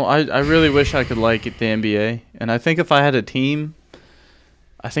 you know, I really wish I could like it, the NBA, and I think if I had a team,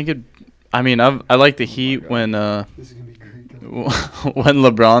 I think it. I mean, I like the Heat when This is gonna be great. when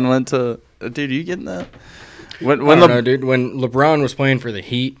LeBron went to. Dude, you getting that? When I don't know, dude. When LeBron was playing for the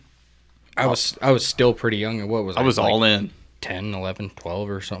Heat, I was still pretty young. What was I was like all in. 10, 11, 12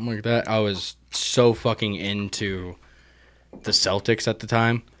 or something like that. I was so fucking into the Celtics at the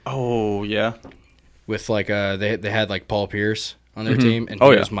time. Oh yeah. With like they had like Paul Pierce on their Mhm. team, and Oh,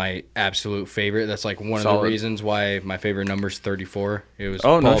 he yeah. was my absolute favorite. That's like one of Solid. the reasons why my favorite number is 34. It was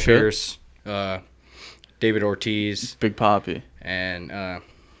Oh, no Paul shit. Pierce, David Ortiz, Big Poppy. and I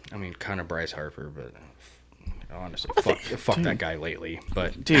mean kind of Bryce Harper, but honestly, fuck that guy lately.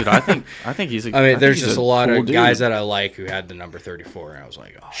 But Dude, I think he's. I mean, there's he's just a lot cool of dude. guys that I like who had the number 34, and I was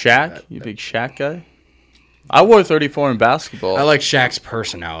like, oh, Shaq, you big Shaq guy. I wore 34 in basketball. I like Shaq's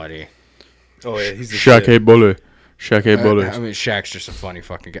personality. Oh yeah, he's the Shaq shit. Bully. Shaq Bully. I mean, Shaq's just a funny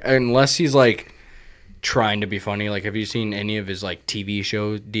fucking guy. Unless he's like trying to be funny. Like, have you seen any of his like TV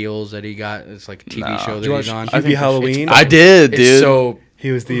show deals that he got? It's like a TV show that he's on. Hubie Halloween. I did, dude. It's so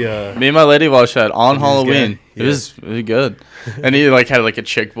He was the. Me and my lady watched that on He was Halloween. good. It was really good, and he like had like a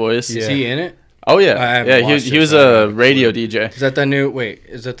chick voice. is he in it? Oh I yeah, haven't yeah. watched He it, was so I a have a radio clue. DJ. Is that the new? Wait,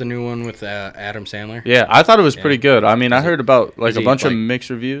 is that the new one with Adam Sandler? Yeah, I thought it was pretty good. I mean, I heard about like is a he, bunch of like, mixed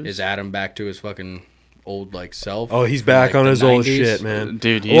reviews. Is Adam back to his fucking old like self? Oh, he's from, back like, on the his old 90s? shit, man.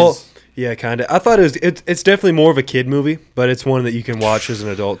 Dude, he's Well, yeah, kind of. I thought it's definitely more of a kid movie, but it's one that you can watch as an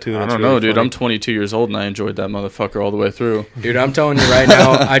adult too. And I it's don't really know, dude. funny. I'm 22 years old and I enjoyed that motherfucker all the way through. Dude, I'm telling you right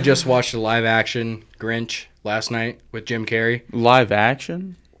now, I just watched the live action Grinch last night with Jim Carrey. Live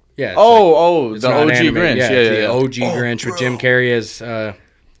action? Yeah. It's the the OG Grinch. Yeah, it's yeah, the yeah. OG Grinch with Jim Carrey as the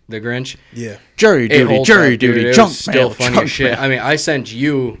Grinch. Yeah. Jury It duty, holds jury up, dude. duty, It jump was still man, funny jump as shit. man. I mean, I sent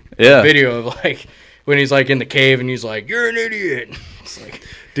you Yeah. a video of like when he's like in the cave and he's like, "You're an idiot." It's like,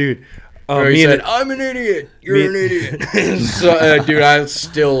 Dude. or he me said, and "I'm an idiot. You're me- an idiot." So, dude, I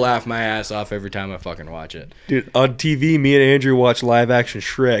still laugh my ass off every time I fucking watch it. dude, on TV, me and Andrew watched live action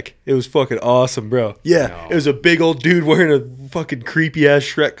Shrek. It was fucking awesome, bro. Yeah, No. it was a big old dude wearing a fucking creepy ass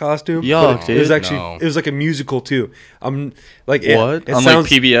Shrek costume. Yuck, But it was dude. actually No. it was like a musical too. I'm like What? It On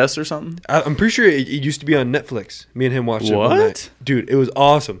sounds, like PBS or something? I'm pretty sure it used to be on Netflix. Me and him watched it one What? night. Dude, it was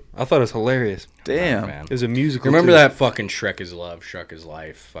awesome. I thought it was hilarious. Damn. Man. It was a musical. Remember too. that fucking Shrek is Love, Shrek is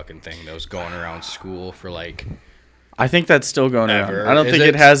Life fucking thing that was going around school for like I think that's still going Ever. around. I don't Is think it?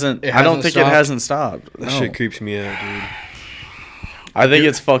 it hasn't. It I don't hasn't think stopped? it hasn't stopped. That No. shit creeps me out, dude. I think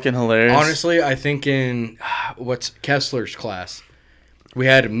it's fucking hilarious. honestly, I think in what's Kessler's class, we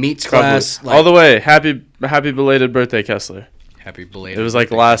had meets Probably. class. Like, all the way. Happy belated birthday, Kessler. happy belated. It was like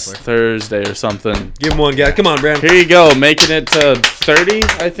birthday, last Kessler. Thursday or something. Give him one, guy. Come on, Brandon. Here you go, making it to 30,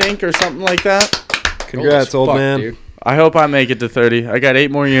 I think, or something like that. Congrats, Old old as fuck, man. dude. I hope I make it to 30. I got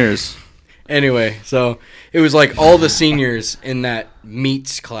 8 more years. Anyway, so it was like all the seniors in that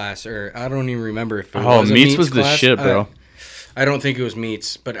meets class, or I don't even remember if it Oh, was a meets was the class. shit, bro. I don't think it was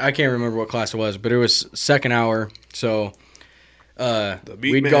meets, but I can't remember what class it was. But it was second hour, so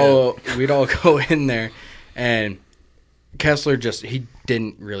meat we'd all go in there, and Kessler he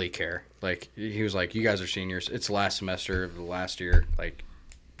didn't really care. Like he was like, "You guys are seniors. It's the last semester of the last year. Like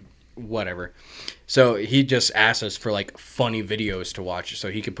whatever." So he just asked us for like funny videos to watch, so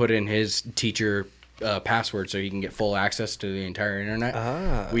he could put in his teacher password so he can get full access to the entire internet.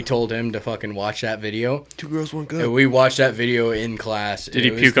 Ah. We told him to fucking watch that video. 2 girls, 1 cup. And we watched that video in class. Did he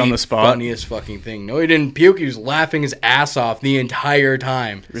It was puke on the spot? Funniest fucking thing. No, he didn't puke. He was laughing his ass off the entire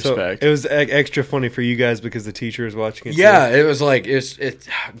time. Respect. So it was extra funny for you guys because the teacher was watching it. Yeah, too. it was like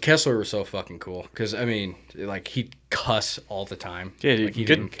Kessler was so fucking cool because I mean, like he'd cuss all the time. Yeah, dude, like, he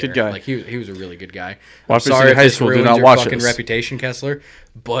good- didn't good care. guy. Like he was a really good guy. Whopper I'm sorry City if High this School, do ruins not your watch fucking this. reputation, Kessler,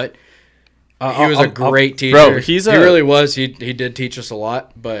 but he was a great teacher. Bro, he's he a- really was. He did teach us a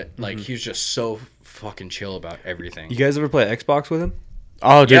lot, but like he was just so fucking chill about everything. You guys ever play Xbox with him?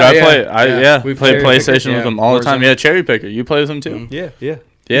 Oh, dude, Yeah, I yeah, play. yeah. We We play play PlayStation yeah, with him all the time. Warzone. Yeah, Cherry Picker. You play with him too? Yeah, yeah.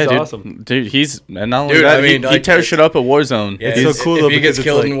 Yeah, He's dude. awesome. Dude, he's and not only Dude, that, I mean, he like, tears shit up at Warzone. Yeah, It's so cool, if though, he because gets it's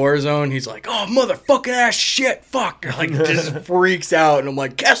killed like- in Warzone, he's like, "Oh, motherfucking ass shit, fuck!" Like just freaks out, and I'm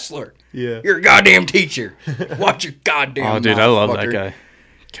like, "Kessler, Yeah. you're a goddamn teacher. Watch your goddamn." Oh, dude, mouth, I love that fucker." guy.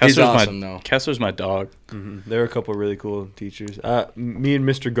 Kessler's awesome, my though. Kessler's my dog. There were a couple of really cool teachers. Me and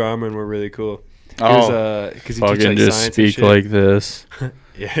Mr. Garman were really cool. Oh, because he fucking teaches like just science and speak shit. like this.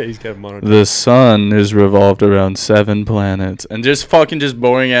 Yeah, he's got a monotone. The sun is revolved around 7 planets, and just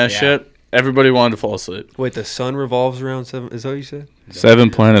boring ass Yeah. shit. Everybody wanted to fall asleep. Wait, the sun revolves around 7? Is that what you said? 7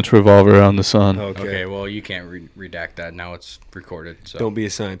 planets revolve around the sun. Okay. Okay, well, you can't redact that. Now it's recorded. So Don't be a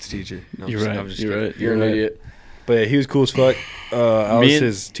science teacher. No, I'm You're just- right. I'm just You're kidding. right. You're an right. idiot. But yeah, he was cool as fuck. I Me was and-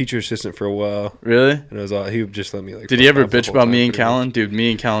 his teacher assistant for a while, Really? and it was all, he would just let me like. Did he fuck ever off the bitch whole about time, me and pretty much. Callan? Dude,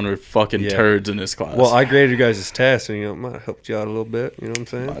 me and Callan were fucking Yeah. turds in this class. Well, I graded your guys' test, and might have helped you out a little bit. You know what I'm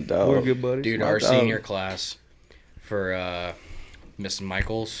saying? My dog. We're good buddies. Dude, My our dog. senior class for Miss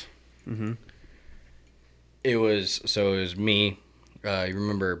Michaels. Mhm. It was me. You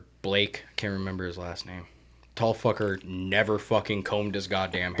remember Blake? I can't remember his last name. Tall fucker never fucking combed his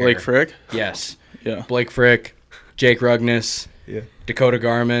goddamn hair. Blake Frick? Yes. Yeah. Blake Frick, Jake Rugness, Yeah. Dakota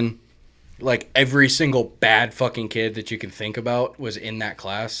Garman. Like every single bad fucking kid that you can think about was in that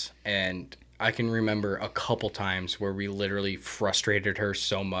class, and I can remember a couple times where we literally frustrated her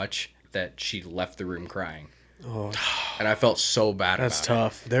so much that she left the room crying. Oh, And I felt so bad That's about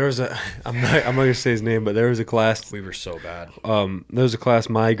tough. there was a. I'm not gonna say his name, but there was a class. it. We were so bad. There was a class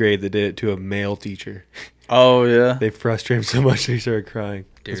my grade that did it to a male teacher. Oh yeah. They frustrated him so much they started crying.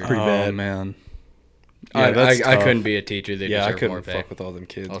 It's Dude. pretty bad. Man. I that's I tough. couldn't be a teacher. They Yeah, I deserve more couldn't pay. fuck with all them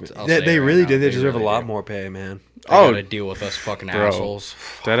kids. I'll They, say they it right really now, did. They they deserve really a lot do. more pay, man. They Oh. gotta deal with us fucking Bro. assholes.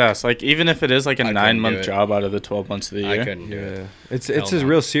 Deadass. Like even if it is like a I couldn't do 9-month it. job out of the 12 months of the I year. couldn't do it. Yeah, it's Hell a no.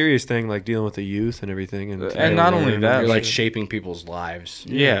 real serious thing, like dealing with the youth and everything, And not only that, You're like shit. shaping people's lives.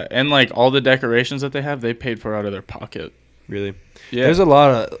 Yeah, and like all the decorations that they have, they paid for out of their pocket. really. Yeah. There's a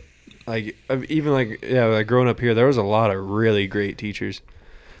lot of like even like growing up here, there was a lot of really great teachers,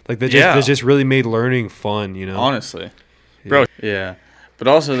 like that just really made learning fun. You know, Honestly. Yeah. Bro. Yeah. But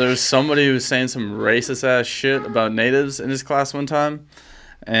also there was somebody who was saying some racist ass shit about natives in his class one time.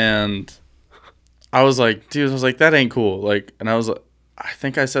 And I was like, dude, I was like, that ain't cool. Like, and I was like, I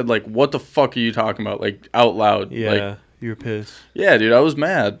think I said like, what the fuck are you talking about? Like out loud. Yeah, Like, you were pissed. yeah, dude, I was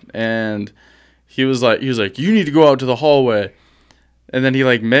mad. And he was like, you need to go out to the hallway. And then he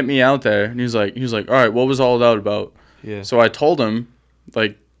like met me out there and he was like, all right, what was all that about? Yeah. So I told him,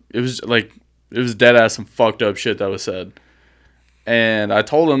 like, it was dead ass some fucked up shit that was said. And I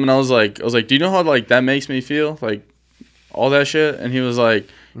told him, and I was like, do you know how like that makes me feel, like all that shit? And he was like,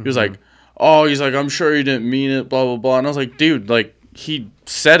 oh, he's like, I'm sure he didn't mean it, blah blah blah. And I was like, dude, like he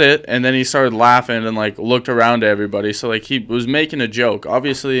said it, and then he started laughing and like looked around to everybody. So like he was making a joke,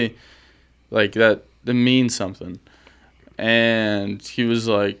 obviously, like that means something. And he was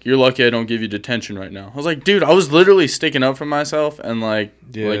like, you're lucky I don't give you detention right now. I was like, dude, I was literally sticking up for myself and like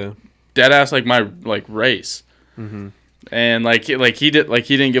dead ass like my like race. Mm-hmm. And like he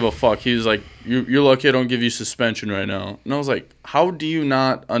didn't give a fuck. He was like, you're lucky I don't give you suspension right now. And I was like, how do you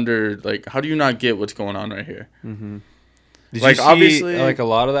not get what's going on right here? Mm-hmm. Did Like, you see, obviously- like a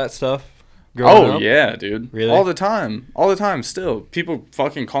lot of that stuff? growing up? Yeah, dude. Really? All the time. Still, people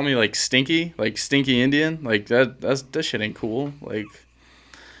fucking call me like stinky Indian. Like that shit ain't cool. Like,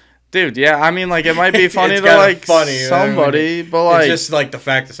 dude, yeah. I mean, like it might be funny It's to kinda like funny, you know what I mean? somebody, but like, It's just like the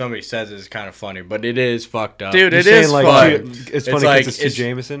fact that somebody says it is kind of funny, but it is fucked up. dude, You're it saying, is like, fun. it's funny like- because it's to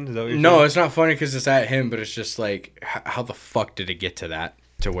Jamison? Is that what you're No, saying? it's not funny because it's at him, but it's just like, how the fuck did it get to that?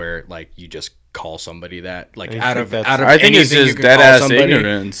 To where like you just call somebody that, like I out think of that's- out of I think it's anything just you could call dead-ass somebody,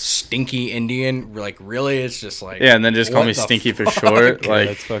 ignorance. Stinky Indian, like really, it's just like Yeah, and then just call what me the stinky for fuck? short. Yeah, Like,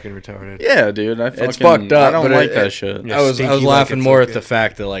 that's fucking retarded. yeah, dude, I fucking, It's fucked up. I don't but like it- that it- shit. Yeah, I was stinky like laughing it's more okay. at the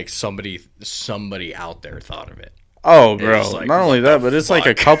fact that like somebody out there thought of it. Oh, bro, It's like, not only what that, the but it's like a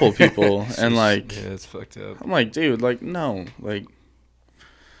fuck? couple people, and like, Yeah, it's fucked up. I'm like, dude, like, no, like,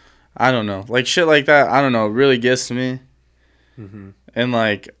 I don't know, like shit like that. I don't know, it really gets to me. Mm-hmm. And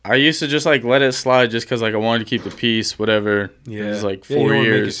like, I used to just like let it slide just because like I wanted to keep the peace, whatever. Yeah. It was like Yeah, you 4 wanna make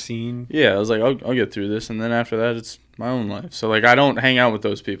a years. scene. Yeah, I was like, I'll get through this, and then after that, it's my own life. So like, I don't hang out with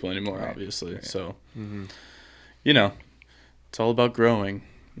those people anymore, Right. obviously. Right. So, Mm-hmm. you know, it's all about growing.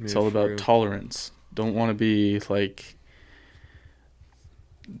 It's all about tolerance. Don't want to be like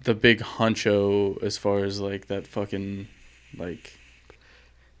the big honcho as far as like that fucking like.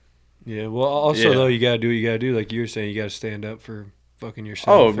 Yeah, well, also Yeah. though, you gotta do what you gotta do. Like you were saying, you gotta stand up for fucking yourself.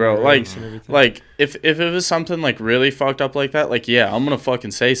 Oh, and bro, your like- race and everything. Like if it was something like really fucked up like that, like yeah, I'm gonna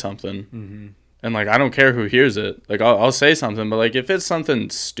fucking say something. Mm-hmm. And like I don't care who hears it. Like I'll say something, but like if it's something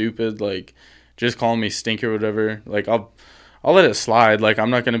stupid, like just call me stink or whatever, like I'll let it slide. Like I'm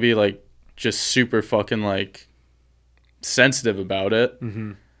not gonna be like just super fucking like sensitive about it.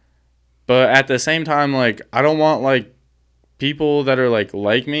 Mm-hmm. But at the same time, like I don't want like people that are like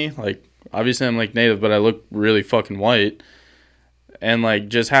me. Like obviously I'm like native, but I look really fucking white. And like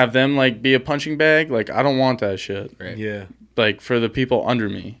just have them like be a punching bag. Like I don't want that shit. Right. Yeah. Like for the people under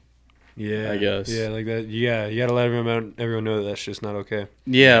me. Yeah. I guess. Yeah, like that. Yeah, you gotta let everyone know that that's just not okay.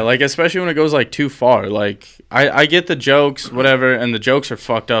 Yeah, like especially when it goes like too far. Like I get the jokes, whatever, and the jokes are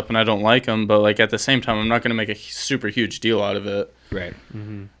fucked up, and I don't like them. But like at the same time, I'm not gonna make a super huge deal out of it. Right.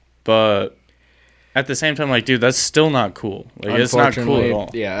 Mm-hmm. But at the same time, like, dude, that's still not cool. Like it's not cool at all.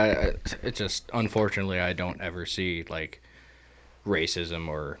 Yeah, it just unfortunately I don't ever see like racism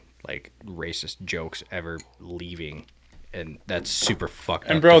or like racist jokes ever leaving. And that's super fucked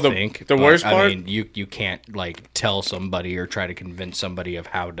And up bro, to the think. worst I part- mean, you can't like tell somebody or try to convince somebody of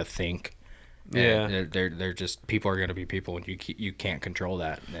how to think. Yeah. And they're just people are gonna be people, and you can't control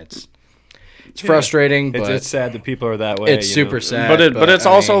that. And it's frustrating, but It's sad that people are that way. it's you know? super sad. But it's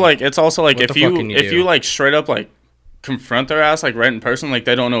I also mean, like what if the fuck can you you do? like straight up like confront their ass like right in person, like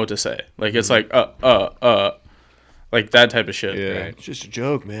they don't know what to say. Like it's like like that type of shit. Yeah, Right. it's just a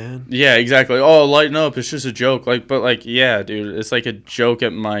joke, man. Yeah, exactly. Oh, lighten up. It's just a joke. Like, but like, yeah, dude, it's like a joke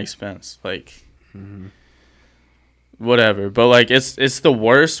at my expense. Like, whatever. But like it's the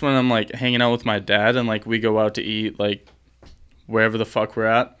worst when I'm like hanging out with my dad and like we go out to eat like wherever the fuck we're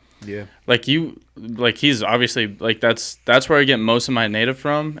at. Yeah. Like he's obviously like that's where I get most of my native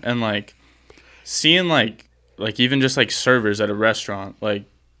from, and like seeing like even just like servers at a restaurant, like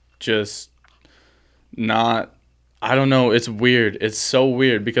just not, I don't know, it's weird. It's so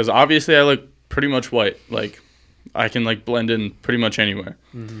weird because obviously I look pretty much white. Like I can like blend in pretty much anywhere.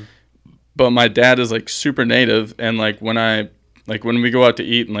 Mm-hmm. But my dad is like super native, and like when we go out to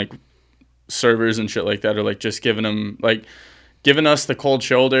eat and like servers and shit like that are like just giving us the cold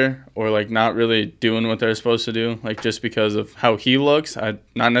shoulder or like not really doing what they're supposed to do, like just because of how he looks.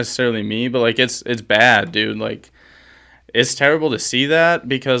 Not necessarily me, but like it's bad, dude. Like it's terrible to see that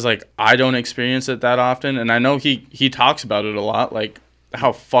because like I don't experience it that often, and I know he talks about it a lot, like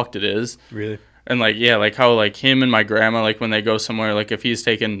how fucked it is. Really? And like yeah, like how like him and my grandma, like when they go somewhere, like if he's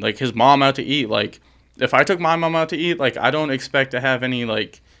taking like his mom out to eat, like if I took my mom out to eat, like I don't expect to have any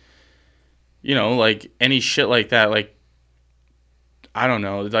like, you know, like any shit like that, like I don't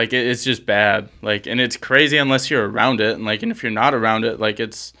know, like it's just bad, like, and it's crazy unless you're around it, and like, and if you're not around it, like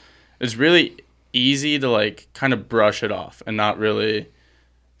it's really easy to like kind of brush it off and not really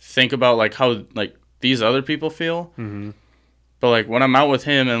think about like how like these other people feel. Mm-hmm. But like when I'm out with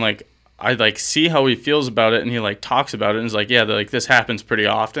him and like I like see how he feels about it, and he like talks about it, and he's like, yeah, like this happens pretty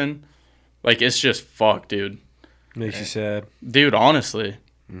often. Like it's just fucked, dude. Makes you sad, dude. Honestly.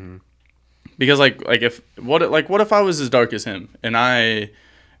 Mm-hmm. Because like what if I was as dark as him and I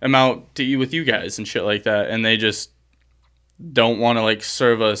am out to eat with you guys and shit like that, and they just don't want to like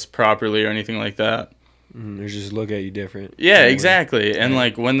serve us properly or anything like that. They just look at you different. Yeah, exactly. And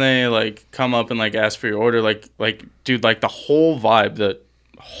like when they like come up and like ask for your order, like dude, like the whole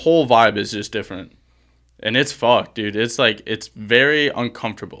vibe is just different, and it's fucked, dude. It's like it's very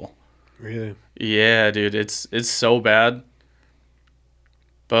uncomfortable. Really? Yeah, dude. It's so bad.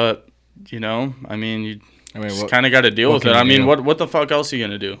 But you know, I mean, you just kind of got to deal with it. I mean, what the fuck else are you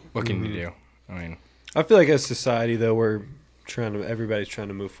gonna do? What can you do? I mean, I feel like as society though, everybody's trying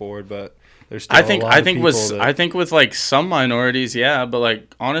to move forward, but there's still I think with like some minorities, yeah, but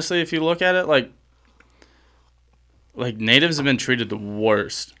like honestly, if you look at it, like natives have been treated the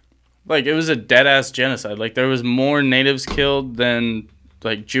worst. Like it was a dead ass genocide. Like there was more natives killed than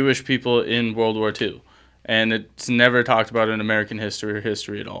like Jewish people in World War II, and it's never talked about in American history or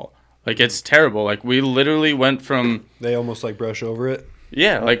history at all. Like, it's terrible. Like, we literally went from... They almost, like, brush over it?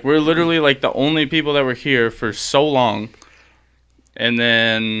 Yeah, like, we're literally, like, the only people that were here for so long. And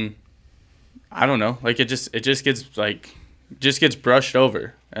then, I don't know. Like, it just gets, like... Just gets brushed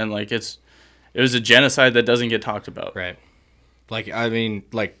over. And, like, it was a genocide that doesn't get talked about. Right. Like, I mean,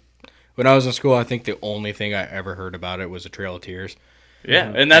 like, when I was in school, I think the only thing I ever heard about it was a Trail of Tears.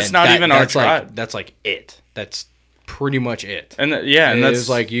 Yeah, and that's not even our tribe. Like, that's, like, it. That's... pretty much it. And that's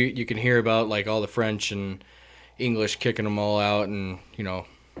like you can hear about like all the French and English kicking them all out and, you know,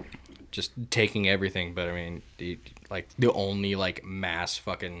 just taking everything. But I mean, the only like mass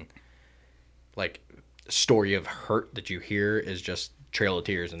fucking like story of hurt that you hear is just Trail of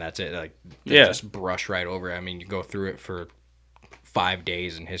Tears, and that's it. Like just brush right over it. I mean, you go through it for 5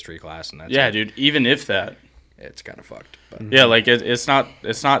 days in history class, and that's it. Dude. Even if that, it's kind of fucked. But. Yeah, like it's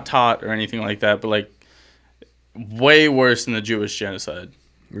not taught or anything like that, but like. Way worse than the Jewish genocide.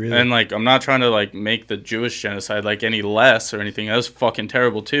 Really? And like I'm not trying to like make the Jewish genocide like any less or anything. That was fucking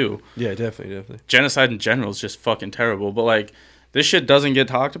terrible too. Yeah, definitely. Genocide in general is just fucking terrible. But like this shit doesn't get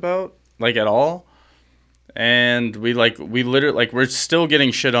talked about like at all. And we literally like we're still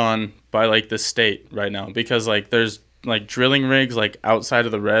getting shit on by like the state right now because like there's like drilling rigs like outside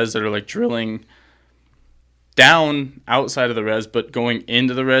of the res that are like drilling down outside of the res but going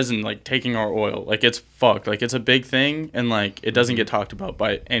into the res and like taking our oil. Like it's fucked. Like it's a big thing and like it doesn't get talked about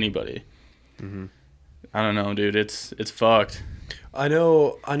by anybody. Mm-hmm. I don't know, dude. It's fucked. I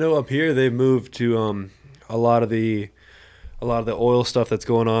know up here they've moved to a lot of the oil stuff that's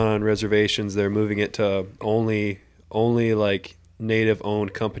going on reservations. They're moving it to only like native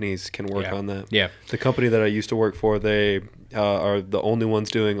owned companies can work on that. Yeah. The company that I used to work for, they are the only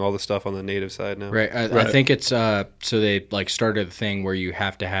ones doing all the stuff on the native side now. Right. I think it's so they like started a thing where you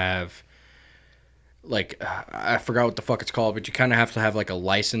have to have like I forgot what the fuck it's called, but you kind of have to have like a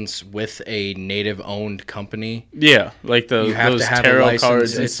license with a native owned company. Yeah, like those tarot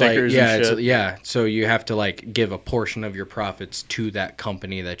cards and stickers and shit. Yeah, so you have to like give a portion of your profits to that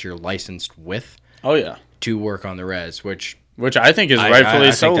company that you're licensed with. Oh yeah. To work on the res, which I think is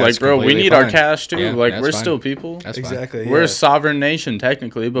rightfully so. Like, bro, we need fine. Our cash too. Yeah, like, we're fine. Still people. That's exactly. Fine. We're a sovereign nation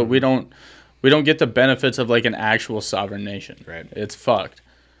technically, but we don't get the benefits of like an actual sovereign nation. Right. It's fucked.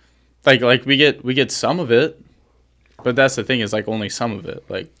 Like we get some of it. But that's the thing is, like, only some of it.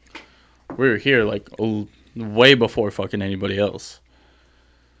 Like, we were here, like, way before fucking anybody else.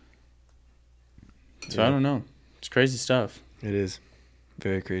 So, I don't know. It's crazy stuff. It is.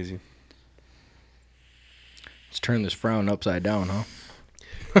 Very crazy. Let's turn this frown upside down, huh?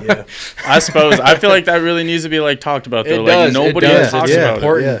 Yeah. I suppose. I feel like that really needs to be, like, talked about, though. It Like, does. nobody It does. talks It's an about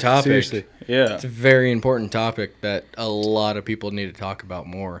important topic. Seriously. it. Yeah. It's a very important topic that a lot of people need to talk about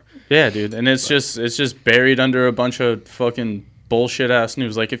more. Yeah, dude. And it's just buried under a bunch of fucking bullshit-ass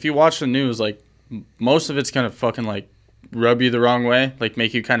news. Like, if you watch the news, like, most of it's kind of fucking, like, rub you the wrong way. Like,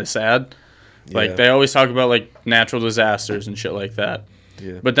 make you kind of sad. Like, they always talk about, like, natural disasters and shit like that.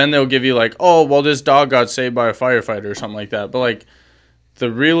 Yeah. But then they'll give you, like, oh, well, this dog got saved by a firefighter or something like that. But, like, the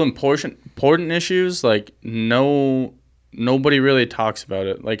real important issues, like, nobody really talks about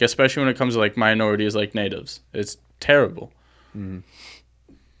it. Like, especially when it comes to, like, minorities, like natives. It's terrible. Mm-hmm.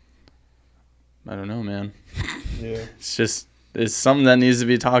 I don't know, man. Yeah. It's something that needs to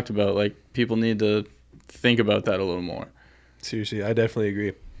be talked about. Like, people need to think about that a little more. Seriously, I definitely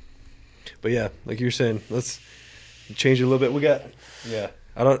agree. But yeah, like you're saying, let's change it a little bit.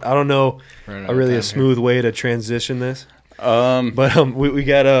 I don't know a smooth way to transition this. But we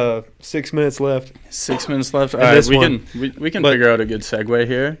got 6 minutes left. 6 minutes left. And All right, this we one- can but- figure out a good segue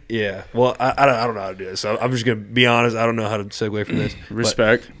here. Yeah. Well, I don't know how to do this. So I'm just gonna be honest. I don't know how to segue from this.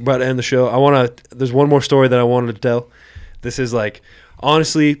 Respect. But to end the show, there's one more story that I wanted to tell. This is like,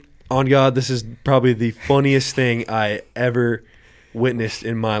 honestly, on God, this is probably the funniest thing I ever witnessed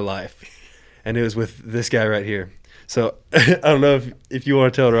in my life, and it was with this guy right here. So I don't know if you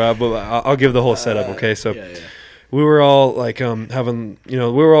want to tell it, Rob, but I'll give the whole setup. Okay, so. Yeah. We were all like having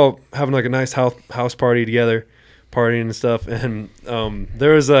like a nice house party together, partying and stuff, and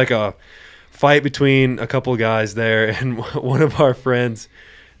there was like a fight between a couple of guys there, and one of our friends,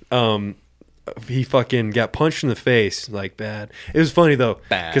 he fucking got punched in the face like bad. It was funny though,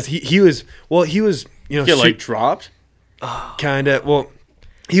 because he was Get like dropped. kind of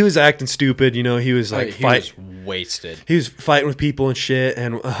he was acting stupid, he was like He was wasted. He was fighting with people and shit,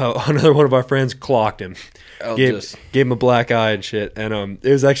 and another one of our friends clocked him. Gave him a black eye and shit, and it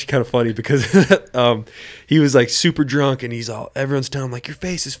was actually kind of funny because he was like super drunk, and everyone's telling him like, your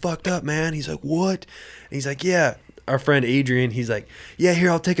face is fucked up, man. He's like, what? And he's like, yeah. Our friend Adrian, he's like, yeah, here,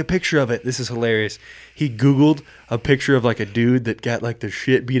 I'll take a picture of it. This is hilarious. He Googled a picture of like a dude that got like the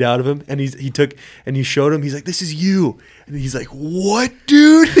shit beat out of him, and he showed him. He's like, this is you, and he's like, what,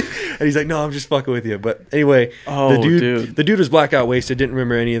 dude? And he's like, no, I'm just fucking with you. But anyway, the dude was blackout wasted, didn't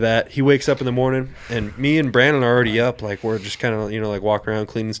remember any of that. He wakes up in the morning, and me and Brandon are already up, like we're just kind of like walking around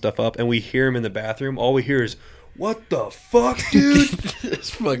cleaning stuff up, and we hear him in the bathroom. All we hear is, what the fuck, dude?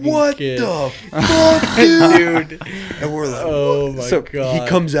 What the fuck, dude? And we're like, oh my god. He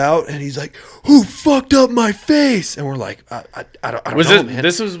comes out and he's like, who fucked up my face? And we're like, I don't Was know, it? man.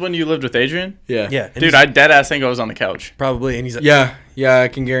 This was when you lived with Adrian? Yeah. Yeah, and Dude, I dead ass think I was on the couch. probably. And he's like, Yeah, I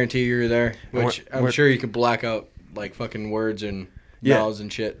can guarantee you were there. Which I'm we're- sure you could black out like fucking words and mouths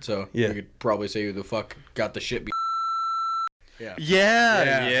and shit. So Yeah. you could probably say who the fuck got the shit beat. Yeah.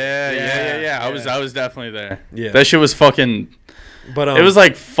 I was definitely there. Yeah. That shit was fucking. but It was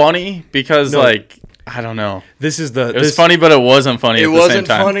like funny because No. like I don't know. this is the. It was funny, but it wasn't funny. It at the wasn't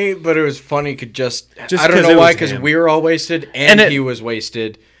same time. funny, but it was funny. I don't 'cause know it why, was because him. we were all wasted And and it- he was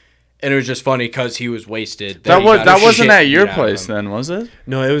wasted, and it was just funny because he was wasted. That he got the wasn't shit at your beat out of place him. then, was it?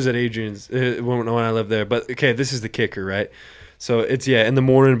 No, it was at Adrian's when I lived there. But okay, this is the kicker, right? So it's in the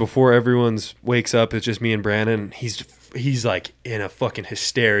morning before everyone's wakes up. It's just me and Brandon. He's like in a fucking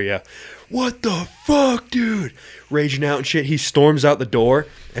hysteria. What the fuck, dude? Raging out and shit. He storms out the door,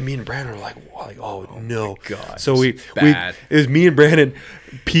 and me and Brandon are like oh no, God, So it's bad. it was me and Brandon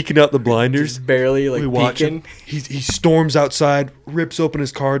peeking out the blinders. Just barely like We watch peeking. him. He storms outside, rips open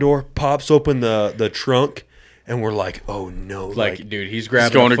his car door, pops open the trunk, and we're like, oh no, Like, dude, he's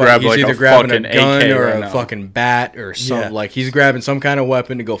grabbing. going to grab, he's like, either a grabbing a fucking gun AK or right a now. fucking bat or something. Yeah. Like he's grabbing some kind of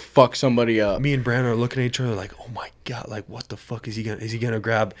weapon to go fuck somebody up. me and Brandon are looking at each other like, oh my god, like what the fuck is he gonna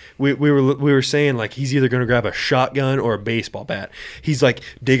grab? We were saying like he's either gonna grab a shotgun or a baseball bat. He's like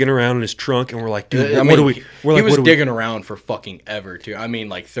digging around in his trunk, and we're like, dude, I what mean, do we? We're he like, was what do we? digging around for fucking ever too. I mean,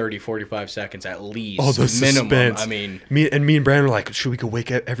 like 30, 45 seconds at least. Oh, the minimum. suspense. I mean, me and Brandon are like, should we go wake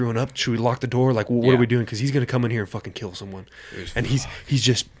everyone up? Should we lock the door? Like, what Yeah. are we doing? Because he's gonna come in here and fucking kill someone. And he's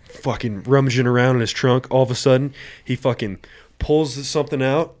just fucking rummaging around in his trunk. All of a sudden, he fucking pulls something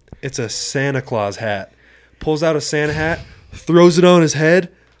out. It's a Santa Claus hat. Pulls out a Santa hat, throws it on his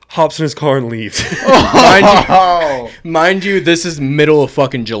head, hops in his car and leaves. mind you, this is middle of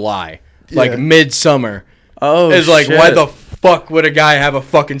fucking July, like Yeah. midsummer. Oh, It's like, shit. why the fuck would a guy have a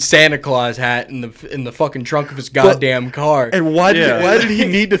fucking Santa Claus hat in the fucking trunk of his goddamn car? And why did he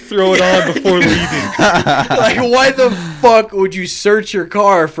need to throw it on before leaving? Like, why the fuck would you search your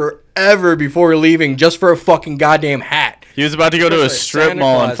car forever before leaving just for a fucking goddamn hat? He was about to go to a strip Santa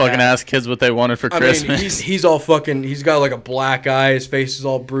mall and Claus fucking hat. ask kids what they wanted for Christmas. I mean, he's all fucking. He's got like a black eye. His face is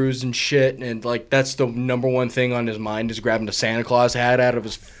all bruised and shit. And like that's the number one thing on his mind is grabbing a Santa Claus hat out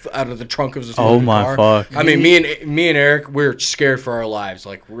of the trunk of his Oh fucking my car. fuck. I mean, me and Eric, we're scared for our lives.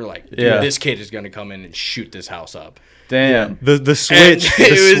 Like we're like, dude, Yeah. this kid is gonna come in and shoot this house up. Damn. The switch. And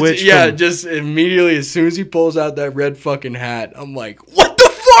The switch. From, just immediately as soon as he pulls out that red fucking hat, I'm like, what the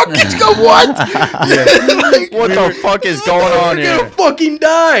fuck? It's go what? Like, What the fuck is going on we're here? gonna fucking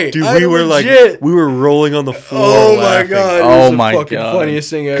die, dude, I we were legit. we were rolling on the floor. Oh my laughing. god! It Oh was the my fucking God. funniest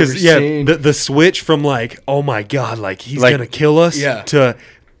thing I've ever Because yeah, seen. the switch from like, oh my god, like he's Like- gonna kill us, Yeah. to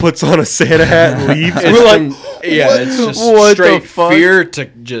puts on a Santa hat and leaves. It's We're like, it's just what the straight fuck? fear to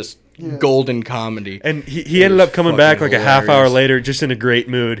just golden comedy. and he ended up coming back like fucking a half hour hilarious. later, just in a great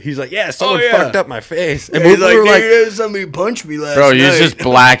mood. He's like, yeah, someone yeah. fucked up my face, and And we were like, somebody punched me last Bro, night. he was just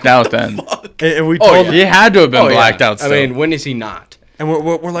blacked out then. and we Oh, told yeah. him, He had to have been Oh, yeah. blacked out still. I mean, when is he not? and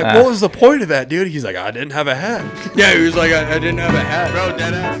we're like, Ah. what was the point of that, dude? He's like, I didn't have a hat. Yeah, he was like, I didn't have a hat. bro,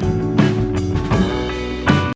 deadass.